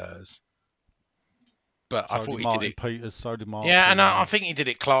to Spurs, but I thought he did it. Peters, so did Martin. Yeah, and I think he did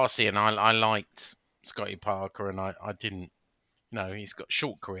it classy, and I liked Scotty Parker, and I didn't. No, he's got a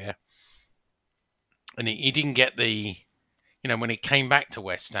short career. And he didn't get the... when he came back to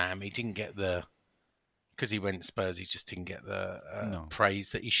West Ham, he didn't get the... Because he went to Spurs, he just didn't get the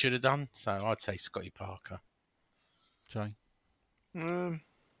praise that he should have done. So I'd say Scotty Parker. Jay? The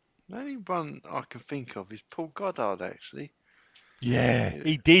only one I can think of is Paul Goddard, actually. Yeah,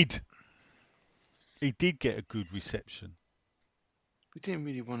 he did. He did get a good reception. We didn't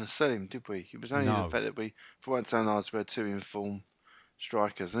really want to sell him, did we? It was only the fact that we, for once in our lives, we had 2 informed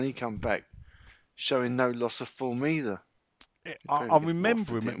strikers, and he come back showing no loss of form either. I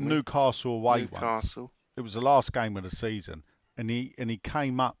remember him at Newcastle away once. It was the last game of the season, and he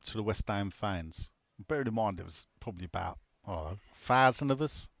came up to the West Ham fans. Bear in mind, there was probably about 1,000 of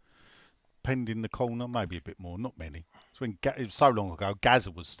us penned in the corner, maybe a bit more, not many. It was so long ago.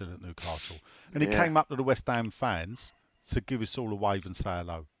 Gazza was still at Newcastle, and he came up to the West Ham fans to give us all a wave and say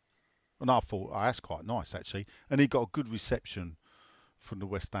hello. And I thought, that's quite nice, actually. And he got a good reception from the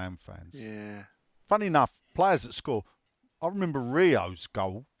West Ham fans. Yeah. Funny enough, players that score, I remember Rio's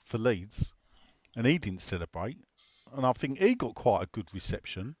goal for Leeds, and he didn't celebrate. And I think he got quite a good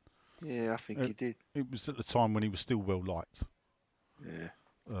reception. Yeah, I think he did. It was at the time when he was still well liked. Yeah.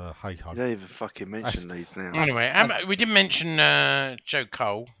 Hey-ho. You don't even fucking mention Leeds now. Anyway, we didn't mention Joe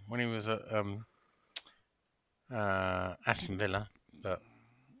Cole when he was at... Aston Villa, but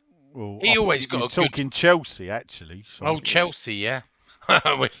he always got a good... talking Chelsea, actually. Chelsea, yeah.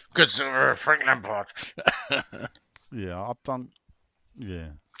 Good Frank Lampard. Yeah, I've done...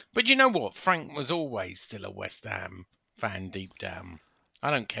 Yeah. But you know what? Frank was always still a West Ham fan deep down.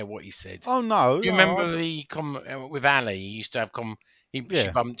 I don't care what he said. Oh, no. You remember with Ali? He used to have... She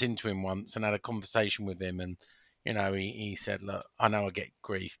bumped into him once and had a conversation with him, and, he said, look, I know I get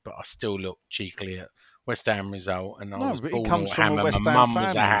grief, but I still look cheekily at West Ham result, and I was born with a hammer. My mum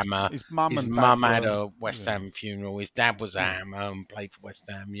was a hammer. His mum had a West Ham funeral. His dad was a hammer and played for West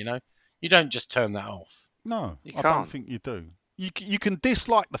Ham. You don't just turn that off. No, I don't think you do. You can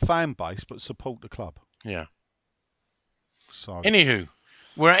dislike the fan base, but support the club. Yeah. So, anywho,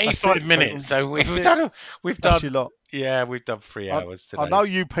 we're at 85 minutes, so we've done. That's your lot. Yeah, we've done 3 hours today. I know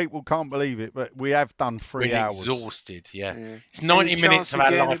you people can't believe it, but we have done 3 hours. We're exhausted. Yeah. It's 90 minutes of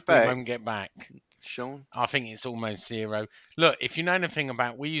our life we won't get back. Sean? I think it's almost 0. Look, if you know anything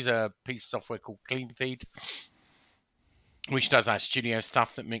about... We use a piece of software called CleanFeed, which does our studio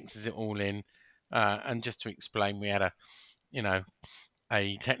stuff that mixes it all in. And just to explain, we had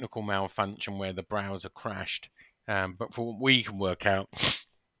a technical malfunction where the browser crashed. But for what we can work out,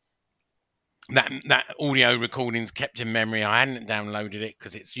 that audio recording's kept in memory. I hadn't downloaded it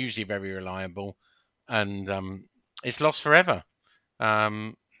because it's usually very reliable. And it's lost forever.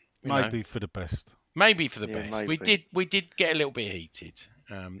 Maybe for the best. Maybe for the best. Maybe. We did get a little bit heated.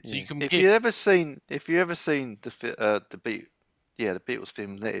 So you can. If you ever seen the Beatles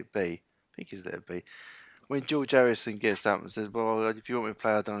film Let It Be, I think it's Let It Be. When George Harrison gets up and says, "Well, if you want me to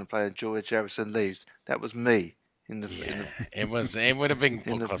play, I don't want to play," and George Harrison leaves, that was me it would have been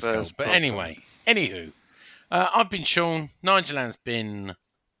podcast goal. But anyway, anywho, I've been Sean. Nigel has been.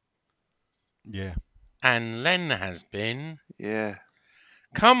 Yeah. And Len has been. Yeah.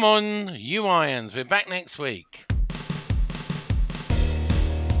 Come on, you irons. We're back next week.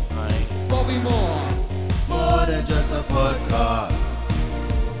 Bye. Bobby Moore. More than just a podcast.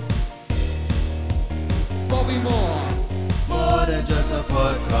 Bobby Moore. More than just a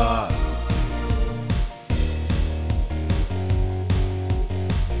podcast.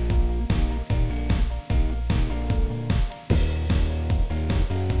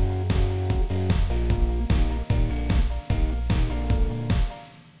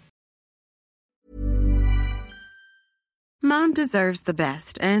 Mom deserves the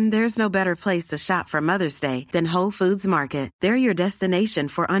best, and there's no better place to shop for Mother's Day than Whole Foods Market. They're your destination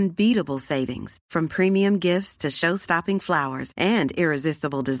for unbeatable savings, from premium gifts to show-stopping flowers and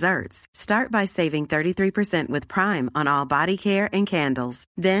irresistible desserts. Start by saving 33% with Prime on all body care and candles.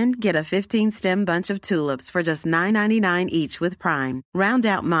 Then get a 15-stem bunch of tulips for just $9.99 each with Prime. Round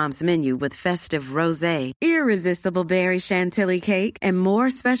out Mom's menu with festive rosé, irresistible berry chantilly cake, and more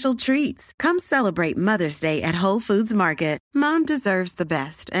special treats. Come celebrate Mother's Day at Whole Foods Market. Mom deserves the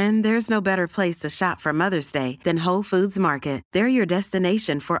best, and there's no better place to shop for Mother's Day than Whole Foods Market. They're your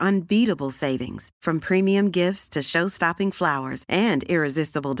destination for unbeatable savings, from premium gifts to show-stopping flowers and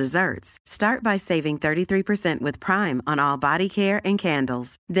irresistible desserts. Start by saving 33% with Prime on all body care and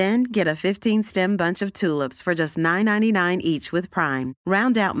candles. Then get a 15-stem bunch of tulips for just $9.99 each with Prime.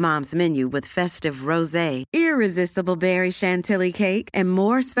 Round out Mom's menu with festive rosé, irresistible berry chantilly cake, and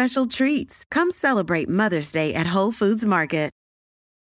more special treats. Come celebrate Mother's Day at Whole Foods Market.